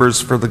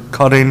chambers for the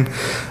cutting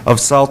of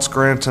South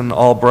Scranton,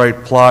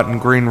 Albright, Plot, and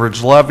Green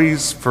Ridge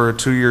levees for a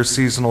 2-year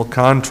seasonal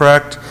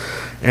contract.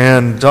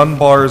 And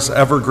Dunbar's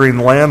Evergreen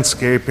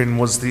Landscaping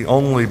was the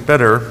only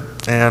bidder,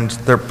 and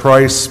their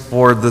price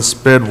for this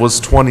bid was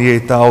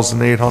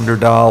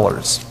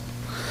 $28,800.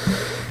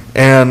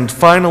 And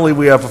finally,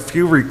 we have a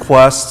few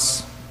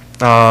requests.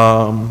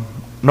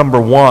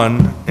 Number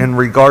one, in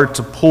regard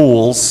to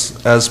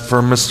pools, as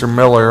per Mr.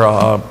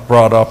 Miller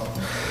brought up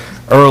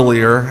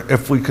earlier,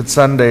 if we could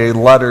send a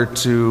letter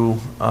to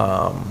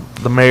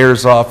the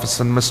mayor's office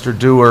and Mr.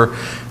 Dewar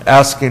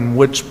asking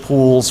which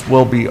pools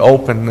will be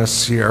open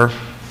this year.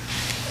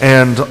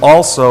 And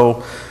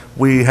also,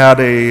 we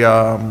had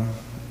a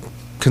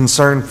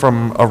concern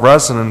from a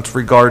resident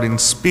regarding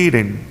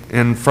speeding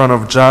in front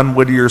of John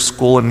Whittier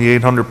School in the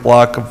 800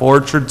 block of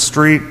Orchard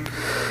Street,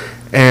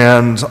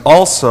 and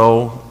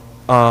also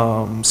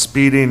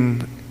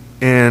speeding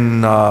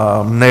in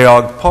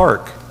Naog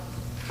Park.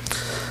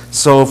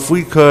 So if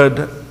we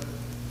could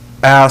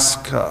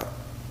ask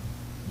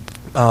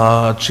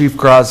Chief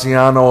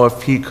Graziano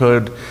if he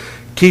could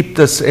keep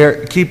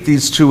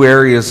these two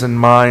areas in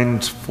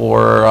mind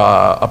for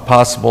a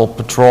possible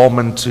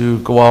patrolman to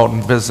go out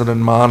and visit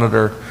and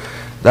monitor,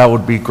 that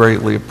would be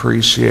greatly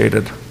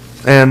appreciated.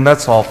 And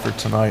that's all for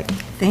tonight.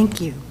 Thank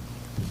you.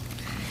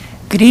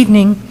 Good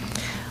evening.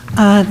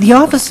 The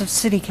Office of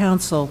City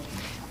Council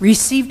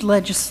received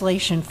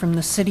legislation from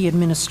the city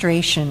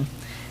administration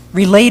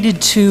related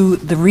to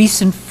the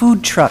recent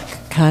food truck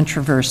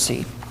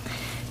controversy.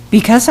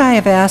 Because I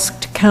have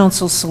asked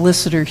Council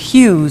Solicitor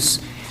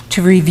Hughes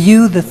to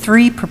review the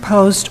 3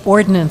 proposed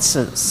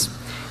ordinances,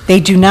 they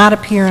do not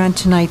appear on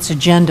tonight's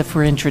agenda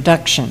for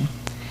introduction.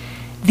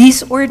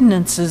 These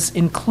ordinances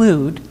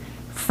include,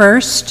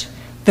 first,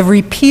 the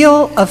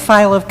repeal of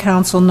File of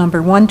Council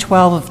number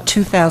 112 of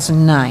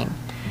 2009,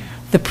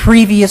 the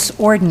previous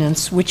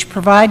ordinance which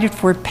provided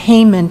for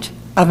payment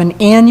of an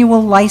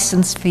annual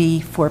license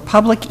fee for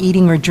public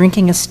eating or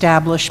drinking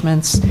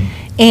establishments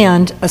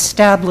and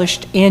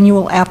established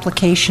annual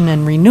application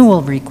and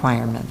renewal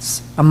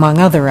requirements, among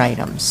other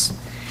items.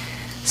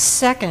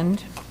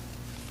 Second,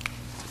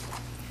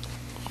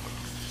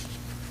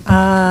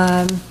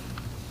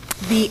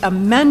 the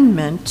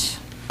amendment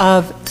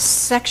of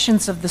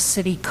sections of the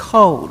city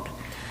code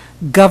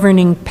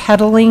governing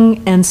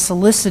peddling and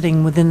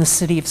soliciting within the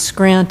city of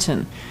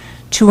Scranton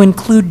to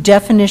include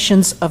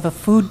definitions of a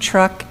food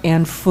truck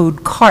and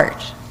food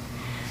cart,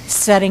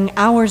 setting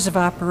hours of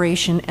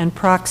operation and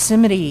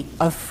proximity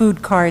of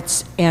food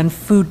carts and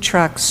food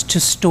trucks to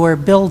store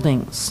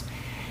buildings,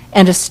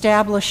 and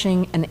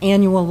establishing an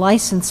annual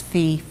license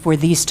fee for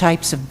these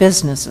types of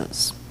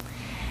businesses.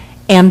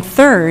 And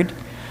third,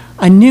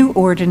 a new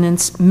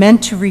ordinance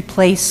meant to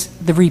replace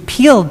the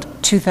repealed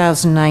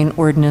 2009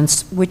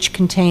 ordinance, which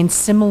contained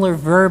similar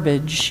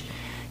verbiage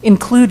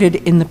included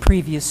in the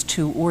previous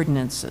two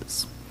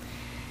ordinances.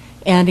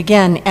 And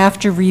again,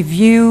 after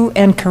review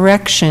and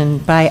correction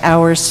by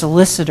our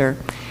solicitor,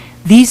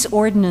 these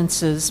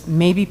ordinances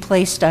may be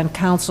placed on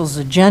council's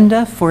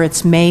agenda for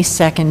its May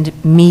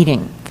 2nd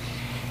meeting.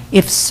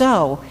 If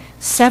so,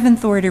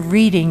 seventh order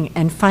reading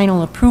and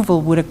final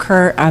approval would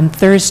occur on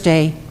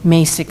Thursday,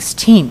 May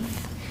 16th.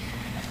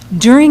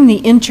 During the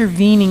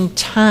intervening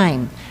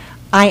time,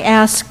 I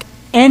ask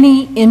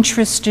any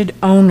interested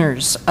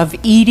owners of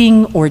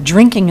eating or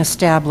drinking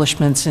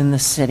establishments in the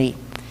city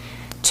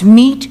to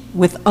meet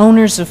with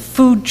owners of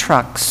food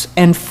trucks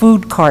and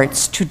food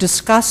carts to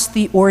discuss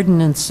the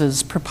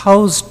ordinances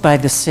proposed by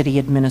the city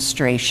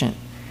administration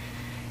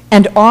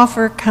and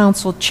offer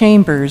council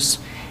chambers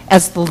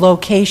as the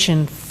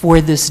location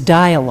for this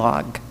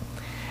dialogue.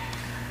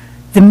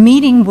 The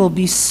meeting will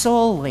be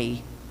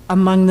solely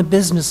among the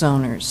business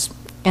owners,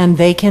 and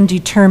they can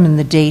determine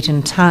the date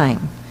and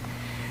time.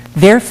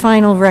 Their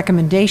final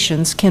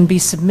recommendations can be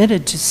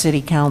submitted to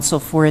City Council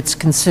for its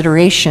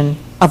consideration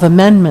of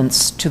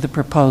amendments to the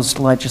proposed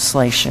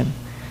legislation.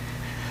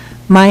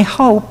 My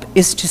hope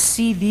is to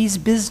see these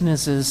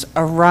businesses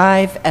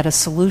arrive at a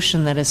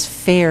solution that is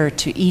fair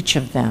to each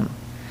of them.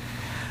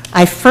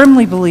 I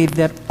firmly believe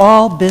that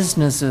all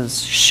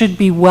businesses should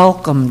be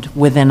welcomed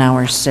within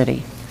our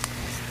city.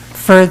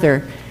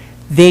 Further,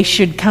 they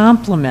should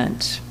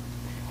complement,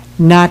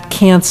 not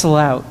cancel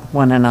out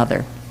one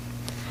another.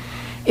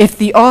 If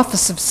the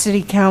Office of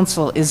City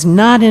Council is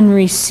not in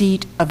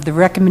receipt of the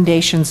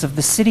recommendations of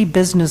the city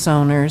business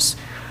owners,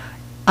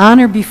 on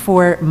or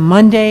before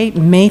Monday,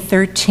 May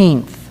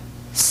 13th,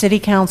 City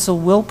Council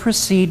will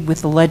proceed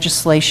with the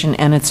legislation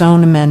and its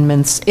own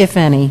amendments, if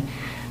any,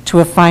 to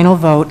a final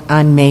vote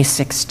on May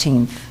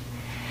 16th.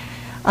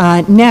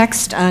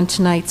 Next on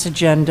tonight's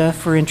agenda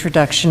for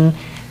introduction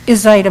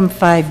is item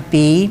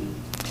 5B,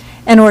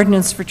 an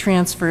ordinance for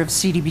transfer of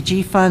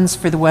CDBG funds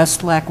for the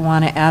West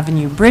Lackawanna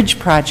Avenue Bridge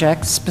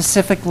project,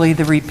 specifically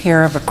the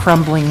repair of a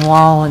crumbling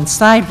wall and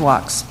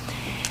sidewalks.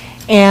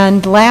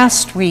 And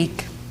last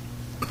week,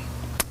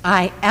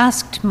 I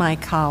asked my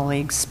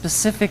colleagues,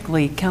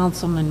 specifically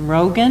Councilman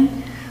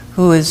Rogan,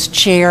 who is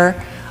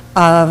chair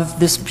of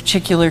this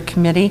particular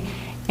committee,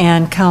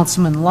 and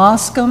Councilman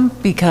Loscombe,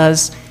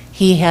 because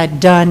he had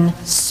done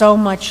so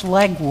much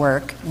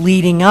legwork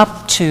leading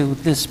up to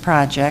this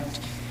project,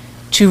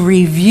 to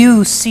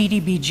review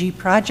CDBG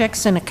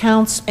projects and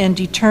accounts and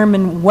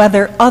determine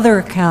whether other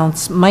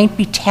accounts might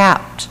be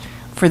tapped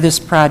for this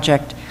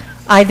project,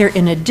 either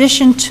in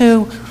addition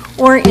to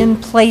or in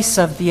place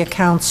of the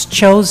accounts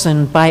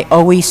chosen by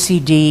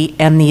OECD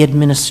and the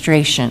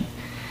administration.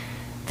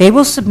 They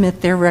will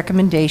submit their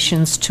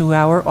recommendations to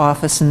our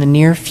office in the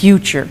near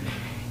future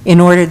in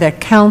order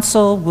that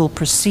Council will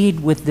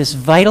proceed with this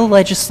vital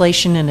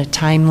legislation in a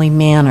timely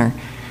manner,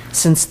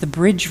 since the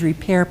bridge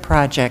repair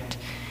project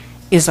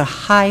is a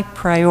high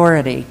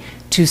priority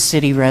to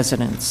city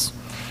residents.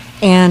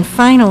 And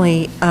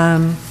finally,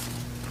 I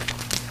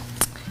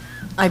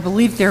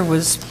believe there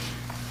was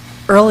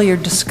earlier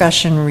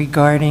discussion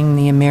regarding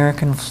the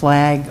American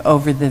flag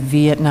over the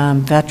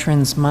Vietnam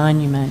Veterans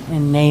Monument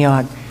in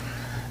Naog.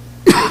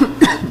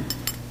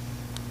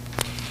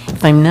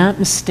 If I'm not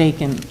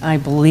mistaken, I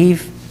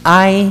believe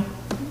I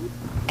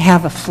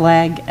have a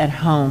flag at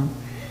home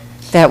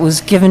that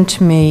was given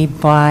to me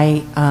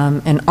by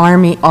an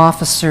Army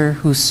officer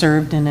who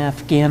served in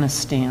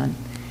Afghanistan.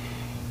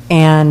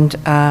 And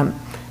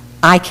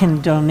I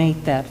can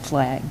donate that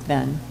flag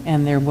then,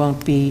 and there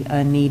won't be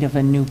a need of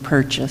a new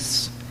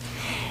purchase.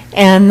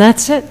 And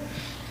that's it.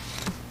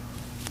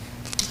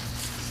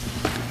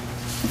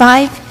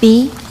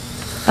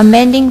 5B,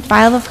 amending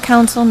File of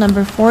Council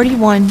number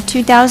 41,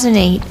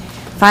 2008,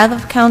 File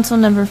of Council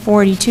number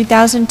 40,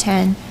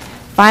 2010,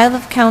 File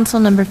of Council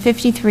number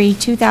 53,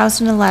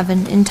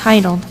 2011,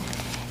 entitled,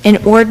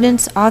 An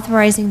Ordinance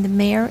Authorizing the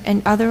Mayor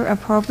and Other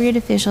Appropriate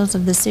Officials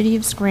of the City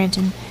of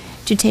Scranton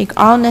to take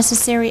all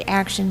necessary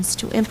actions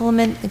to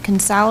implement the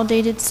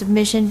consolidated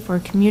submission for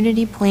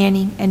community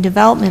planning and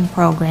development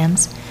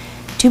programs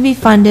to be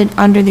funded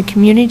under the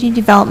Community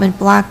Development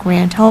Block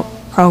Grant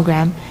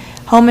Program,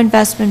 Home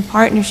Investment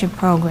Partnership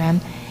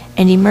Program,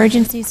 and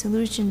Emergency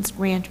Solutions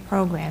Grant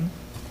Program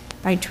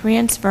by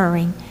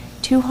transferring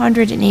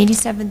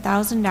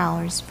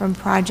 $287,000 from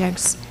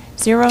projects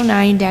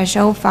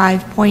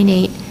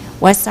 09-05.8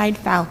 Westside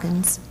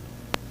Falcons,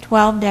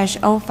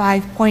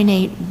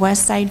 12-05.8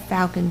 Westside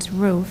Falcons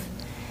Roof,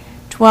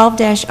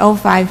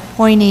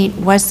 12-05.8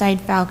 Westside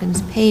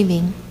Falcons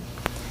Paving,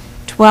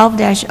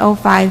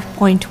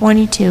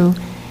 12-05.22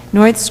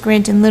 North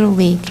Scranton Little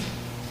League,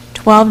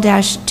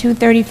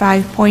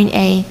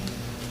 12-235.A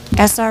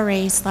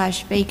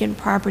SRA/Vacant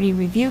Property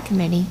Review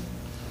Committee,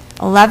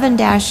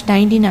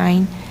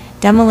 11-99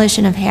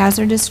 Demolition of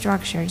Hazardous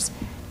Structures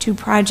to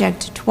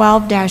Project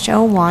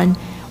 12-01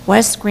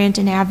 West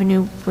Scranton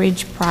Avenue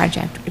Bridge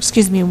Project,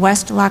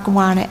 West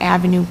Lackawanna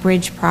Avenue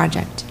Bridge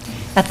Project.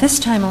 At this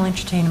time, I'll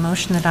entertain a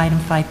motion that item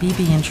 5B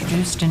be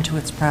introduced into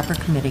its proper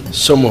committee.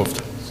 So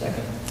moved.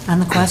 On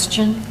the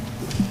question,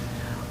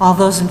 all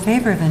those in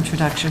favor of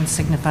introduction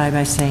signify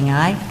by saying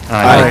aye.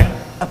 Aye.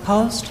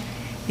 Opposed?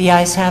 The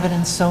ayes have it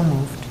and so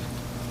moved.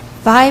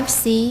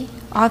 5C,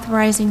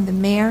 authorizing the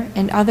mayor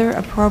and other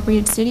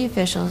appropriate city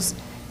officials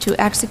to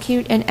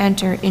execute and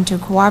enter into a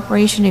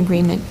cooperation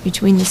agreement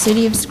between the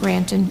City of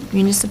Scranton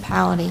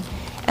municipality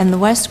and the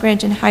West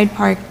Scranton Hyde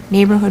Park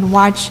Neighborhood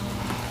Watch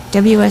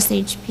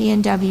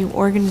WSHP&W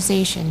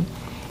organization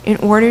in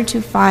order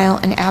to file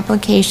an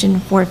application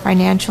for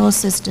financial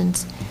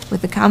assistance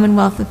with the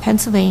Commonwealth of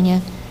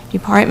Pennsylvania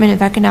Department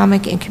of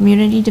Economic and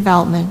Community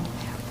Development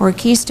for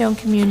Keystone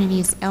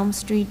Communities Elm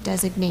Street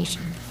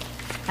designation.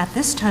 At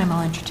this time,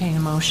 I'll entertain a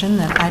motion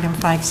that item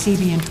 5C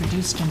be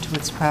introduced into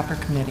its proper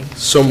committee.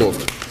 So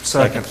moved.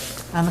 Second.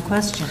 On the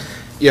question,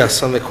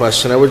 Yes, on the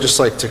question, I would just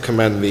like to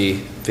commend the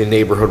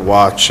Neighborhood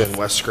Watch in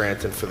West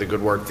Scranton for the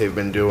good work they've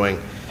been doing.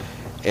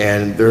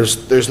 And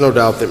there's no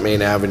doubt that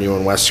Main Avenue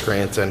in West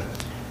Scranton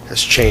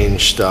has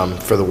changed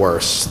for the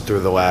worse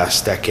through the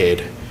last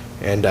decade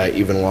and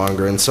even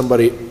longer. And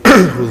somebody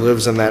who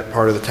lives in that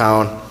part of the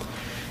town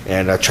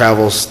and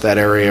travels that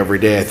area every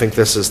day, I think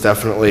this is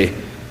definitely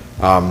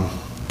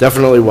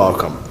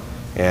welcome.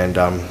 And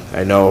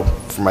I know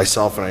for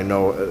myself, and I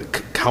know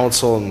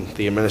council and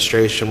the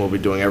administration will be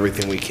doing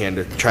everything we can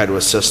to try to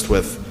assist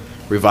with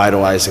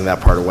revitalizing that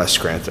part of West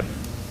Scranton.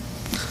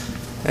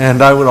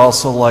 And I would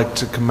also like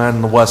to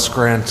commend the West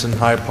Scranton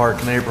Hyde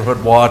Park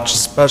Neighborhood Watch,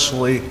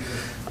 especially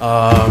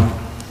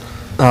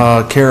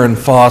Karen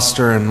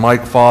Foster and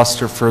Mike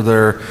Foster for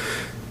their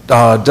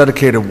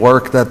dedicated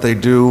work that they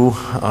do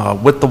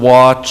with the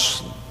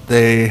watch.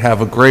 They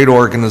have a great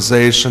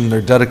organization.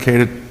 They're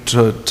dedicated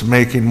to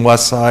making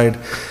West Side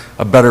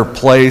a better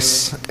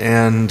place,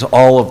 and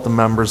all of the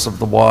members of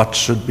the watch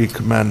should be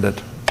commended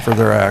for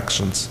their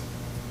actions.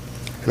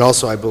 And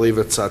also, I believe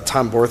it's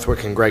Tom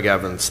Borthwick and Greg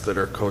Evans that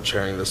are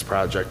co-chairing this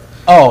project.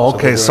 Oh, So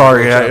okay, they're doing a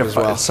sorry. great job as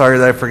well. Sorry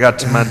that I forgot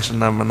to mention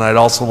them, and I'd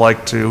also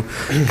like to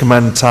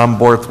commend Tom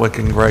Borthwick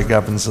and Greg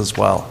Evans as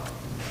well.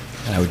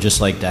 And I would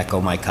just like to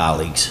echo my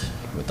colleagues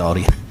without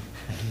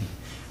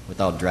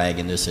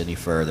dragging this any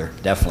further.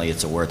 Definitely,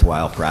 it's a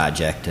worthwhile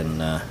project,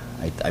 and I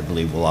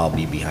believe we'll all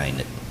be behind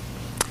it.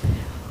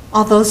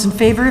 all those in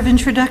favor of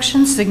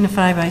introduction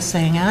signify by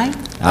saying aye.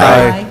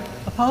 Aye.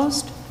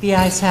 Opposed? The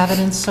ayes have it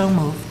and so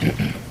moved.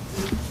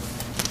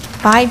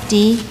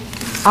 5D,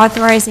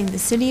 authorizing the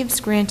City of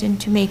Scranton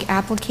to make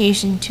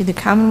application to the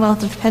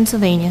Commonwealth of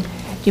Pennsylvania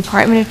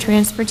Department of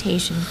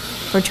Transportation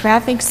for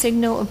traffic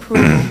signal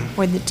approval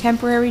for the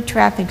temporary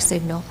traffic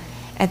signal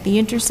at the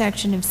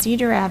intersection of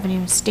Cedar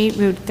Avenue, State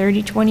Route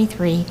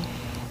 3023,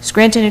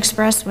 Scranton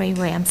Expressway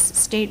ramps,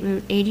 State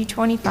Route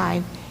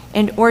 8025,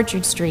 and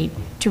Orchard Street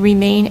to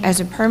remain as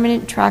a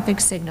permanent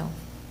traffic signal.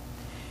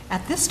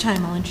 At this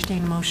time, I'll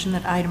entertain a motion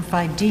that item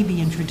 5D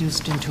be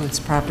introduced into its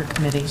proper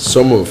committee.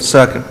 So moved.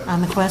 Second.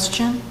 On the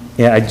question,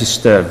 Yeah, I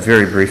just,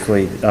 very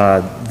briefly,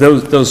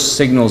 those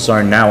signals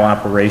are now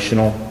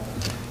operational,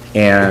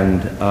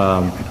 and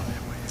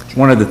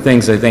one of the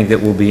things I think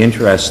that will be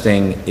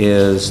interesting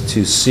is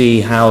to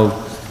see how,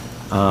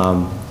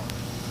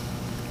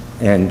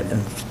 and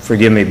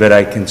forgive me, but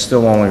I can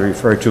still only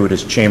refer to it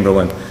as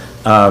Chamberlain,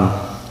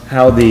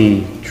 how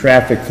the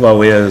traffic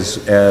flow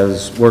is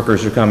as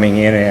workers are coming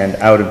in and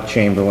out of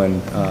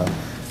Chamberlain,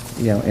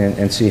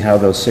 and see how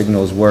those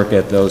signals work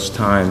at those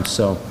times.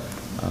 So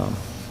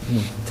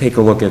take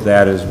a look at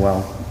that as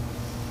well.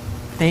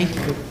 thank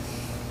you.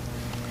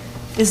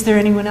 Is there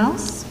anyone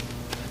else?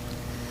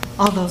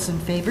 All those in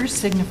favor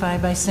signify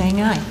by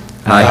saying aye.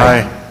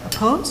 Aye.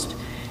 Opposed?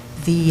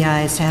 The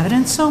ayes have it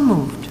and so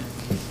moved.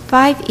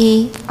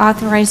 5E,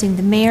 authorizing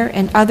the mayor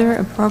and other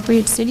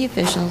appropriate city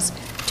officials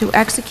to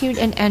execute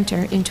and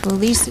enter into a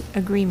lease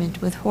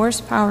agreement with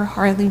Horsepower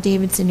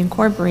Harley-Davidson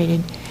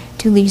Incorporated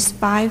to lease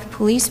 5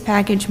 police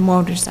package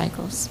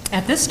motorcycles.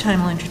 At this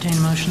time, I'll entertain a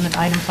motion that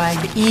item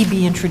 5E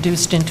be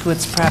introduced into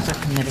its proper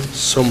committee.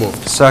 So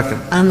moved.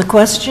 Second. On the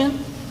question,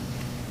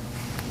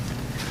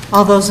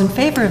 All those in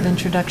favor of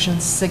introduction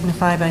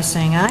signify by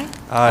saying aye.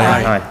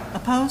 Aye.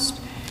 Opposed?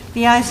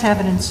 The ayes have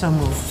it and so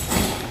moved.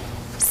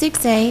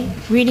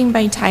 6A, reading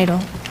by title,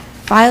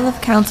 file of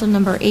council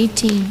number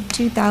 18,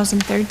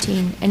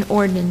 2013, an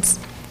ordinance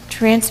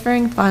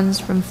transferring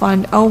funds from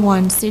Fund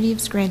 01, City of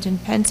Scranton,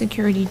 Penn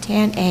Security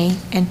TAN A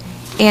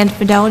and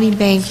Fidelity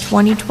Bank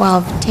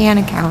 2012 TAN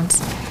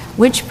accounts,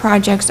 which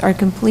projects are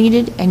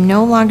completed and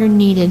no longer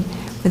needed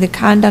for the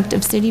conduct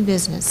of city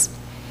business,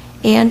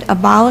 and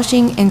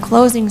abolishing and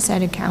closing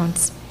said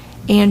accounts,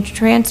 and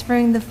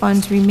transferring the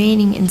funds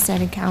remaining in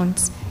said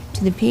accounts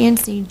to the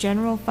PNC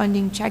General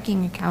Funding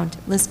Checking Account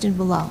listed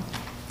below.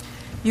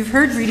 You've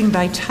heard reading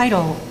by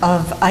title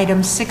of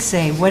item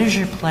 6A. What is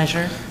your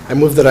pleasure? I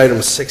move that item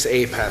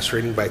 6A pass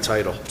reading by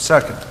title.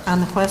 Second. On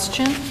the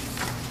question?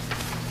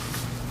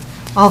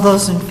 All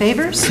those in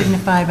favor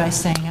signify by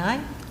saying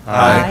aye.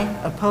 Aye.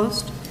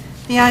 Opposed?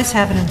 The ayes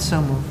have it and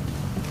so moved.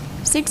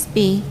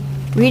 6B,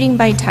 reading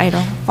by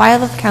title,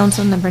 file of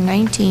council number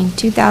 19,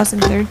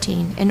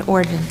 2013, an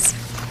ordinance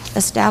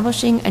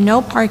establishing a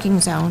no parking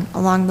zone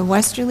along the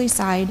westerly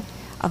side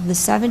of the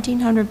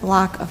 1700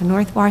 block of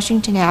North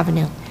Washington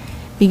Avenue,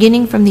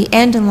 beginning from the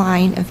end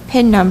line of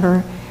PIN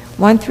number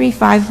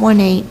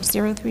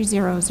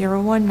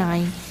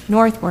 13518-030-019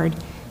 northward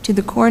to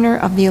the corner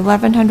of the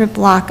 1100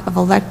 block of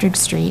Electric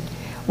Street,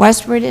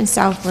 westward and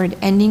southward,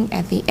 ending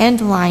at the end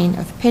line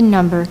of PIN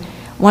number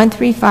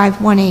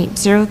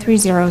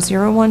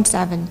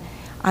 13518-030-017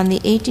 on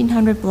the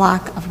 1800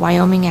 block of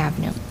Wyoming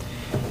Avenue.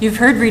 You've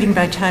heard reading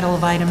by title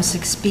of item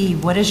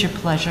 6B. What is your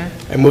pleasure?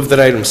 I move that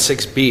item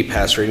 6B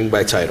pass reading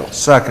by title.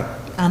 Second.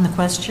 On the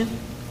question?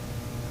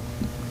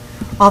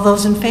 All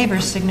those in favor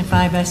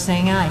signify by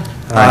saying aye.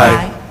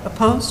 Aye.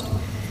 Opposed?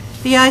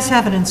 The ayes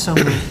have it and so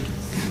moved.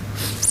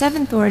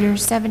 Seventh order,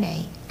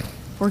 7A,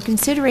 for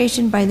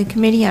consideration by the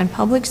Committee on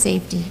Public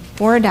Safety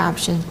for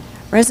adoption,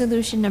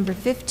 Resolution number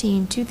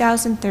 15,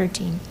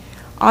 2013,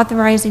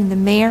 authorizing the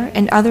mayor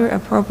and other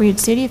appropriate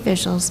city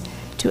officials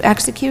to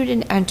execute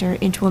and enter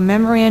into a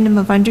memorandum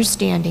of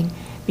understanding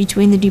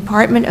between the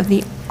Department of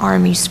the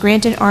Army,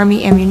 Scranton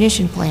Army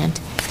Ammunition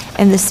Plant,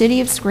 and the City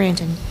of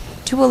Scranton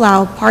to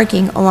allow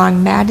parking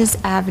along Mattis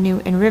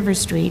Avenue and River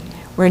Street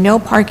where no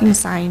parking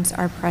signs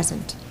are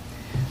present.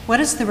 What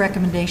is the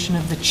recommendation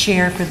of the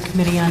chair for the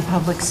Committee on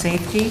Public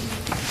Safety?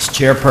 As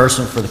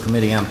chairperson for the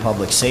Committee on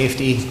Public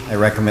Safety, I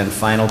recommend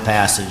final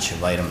passage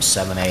of item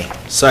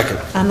 7A. Second.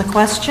 On the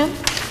question?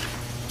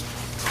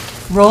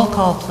 Roll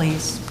call,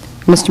 please.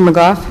 Mr.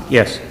 McGough?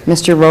 Yes.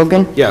 Mr.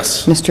 Rogan?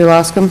 Yes. Mr.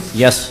 Loscom?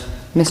 Yes.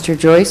 Mr.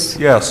 Joyce?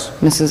 Yes.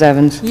 Mrs.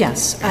 Evans?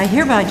 Yes, I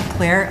hereby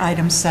declare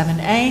item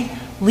 7A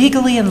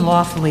legally and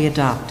lawfully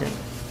adopted.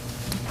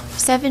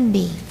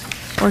 7B,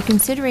 for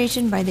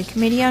consideration by the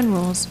Committee on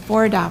Rules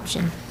for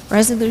adoption,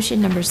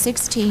 Resolution number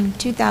 16,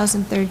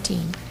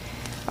 2013,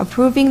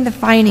 approving the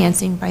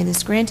financing by the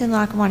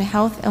Scranton-Lackawanna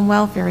Health and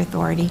Welfare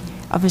Authority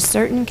of a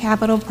certain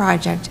capital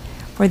project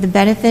for the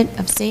benefit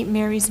of St.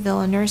 Mary's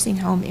Villa Nursing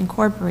Home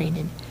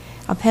Incorporated,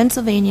 a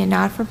Pennsylvania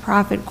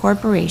not-for-profit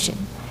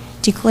corporation,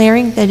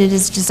 declaring that it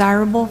is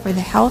desirable for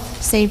the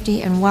health,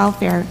 safety, and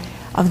welfare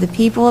of the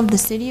people of the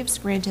City of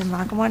Scranton,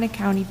 Lackawanna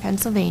County,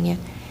 Pennsylvania,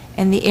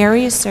 and the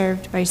area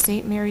served by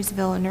St. Mary's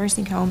Villa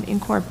Nursing Home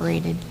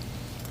Incorporated,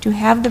 to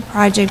have the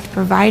project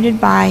provided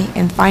by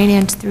and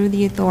financed through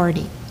the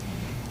authority,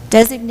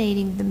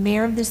 designating the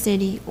mayor of the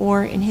city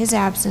or, in his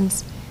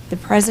absence, the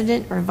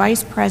president or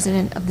vice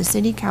president of the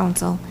city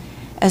council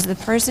as the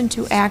person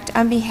to act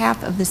on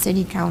behalf of the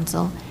city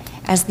council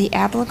as the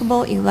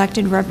applicable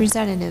elected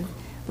representative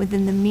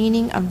within the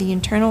meaning of the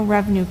Internal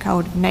Revenue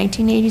Code of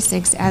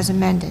 1986 as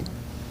amended,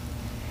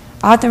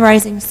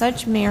 authorizing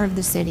such mayor of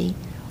the city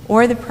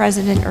or the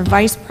president or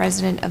vice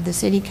president of the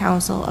city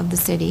council of the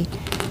city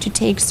to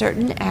take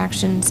certain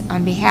actions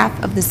on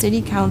behalf of the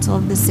city council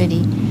of the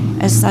city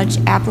as such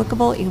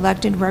applicable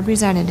elected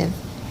representative,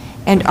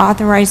 and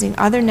authorizing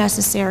other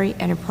necessary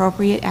and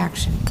appropriate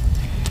action.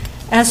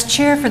 As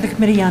chair for the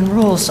Committee on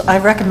Rules, I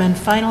recommend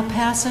final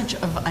passage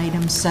of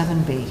item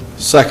 7B.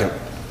 Second.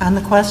 On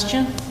the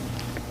question?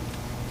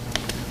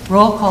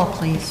 Roll call,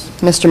 please.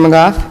 Mr.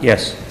 McGough?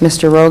 Yes.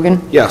 Mr.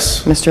 Rogan?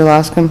 Yes. Mr.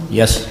 Loscom?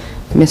 Yes.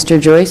 Mr.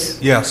 Joyce?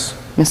 Yes.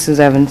 Mrs.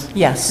 Evans?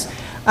 Yes.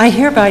 I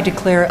hereby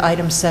declare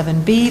item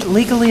 7B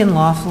legally and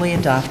lawfully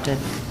adopted.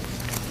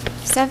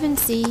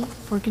 7C,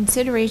 for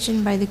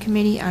consideration by the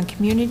Committee on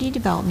Community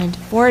Development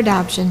for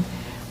adoption,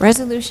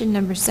 Resolution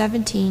number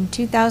 17,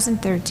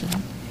 2013,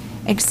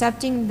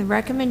 accepting the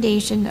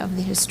recommendation of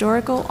the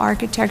Historical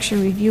Architecture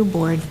Review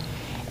Board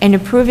and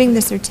approving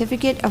the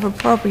Certificate of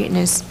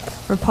Appropriateness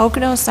for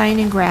Pocono Sign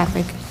and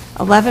Graphic,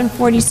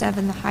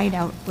 1147 The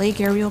Hideout,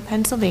 Lake Ariel,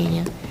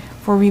 Pennsylvania,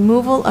 for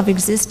removal of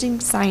existing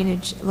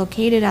signage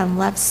located on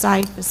left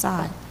side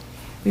facade,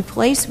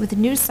 replaced with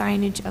new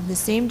signage of the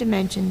same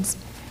dimensions,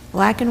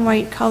 black and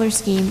white color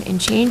scheme,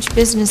 and change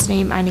business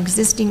name on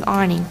existing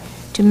awning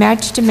to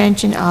match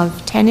dimension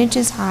of 10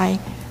 inches high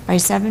by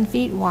 7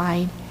 feet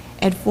wide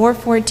at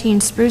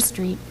 414 Spruce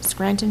Street,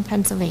 Scranton,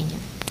 Pennsylvania.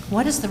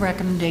 What is the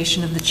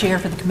recommendation of the Chair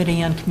for the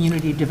Committee on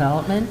Community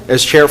Development?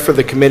 As Chair for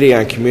the Committee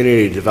on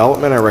Community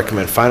Development, I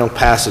recommend final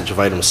passage of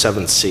item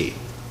 7C.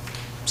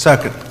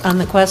 Second. On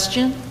the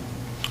question?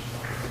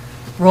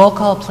 Roll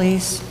call,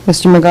 please.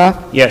 Mr.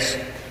 McGough? Yes.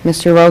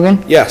 Mr.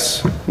 Logan?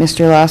 Yes.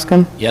 Mr.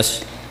 Loscom?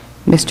 Yes.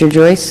 Mr.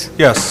 Joyce?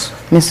 Yes.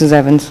 Mrs.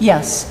 Evans?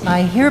 Yes,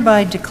 I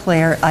hereby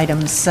declare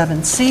item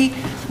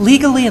 7C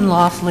legally and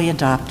lawfully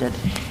adopted.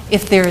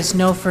 If there is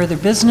no further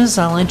business,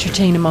 I'll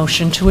entertain a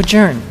motion to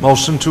adjourn.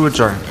 Motion to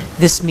adjourn.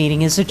 This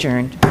meeting is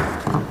adjourned.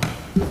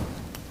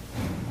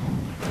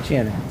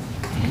 Janet,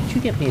 could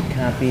you get me a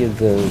copy of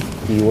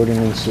the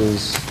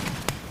ordinances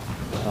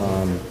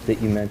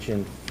that you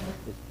mentioned